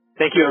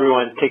 Thank you,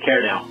 everyone. Take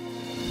care now.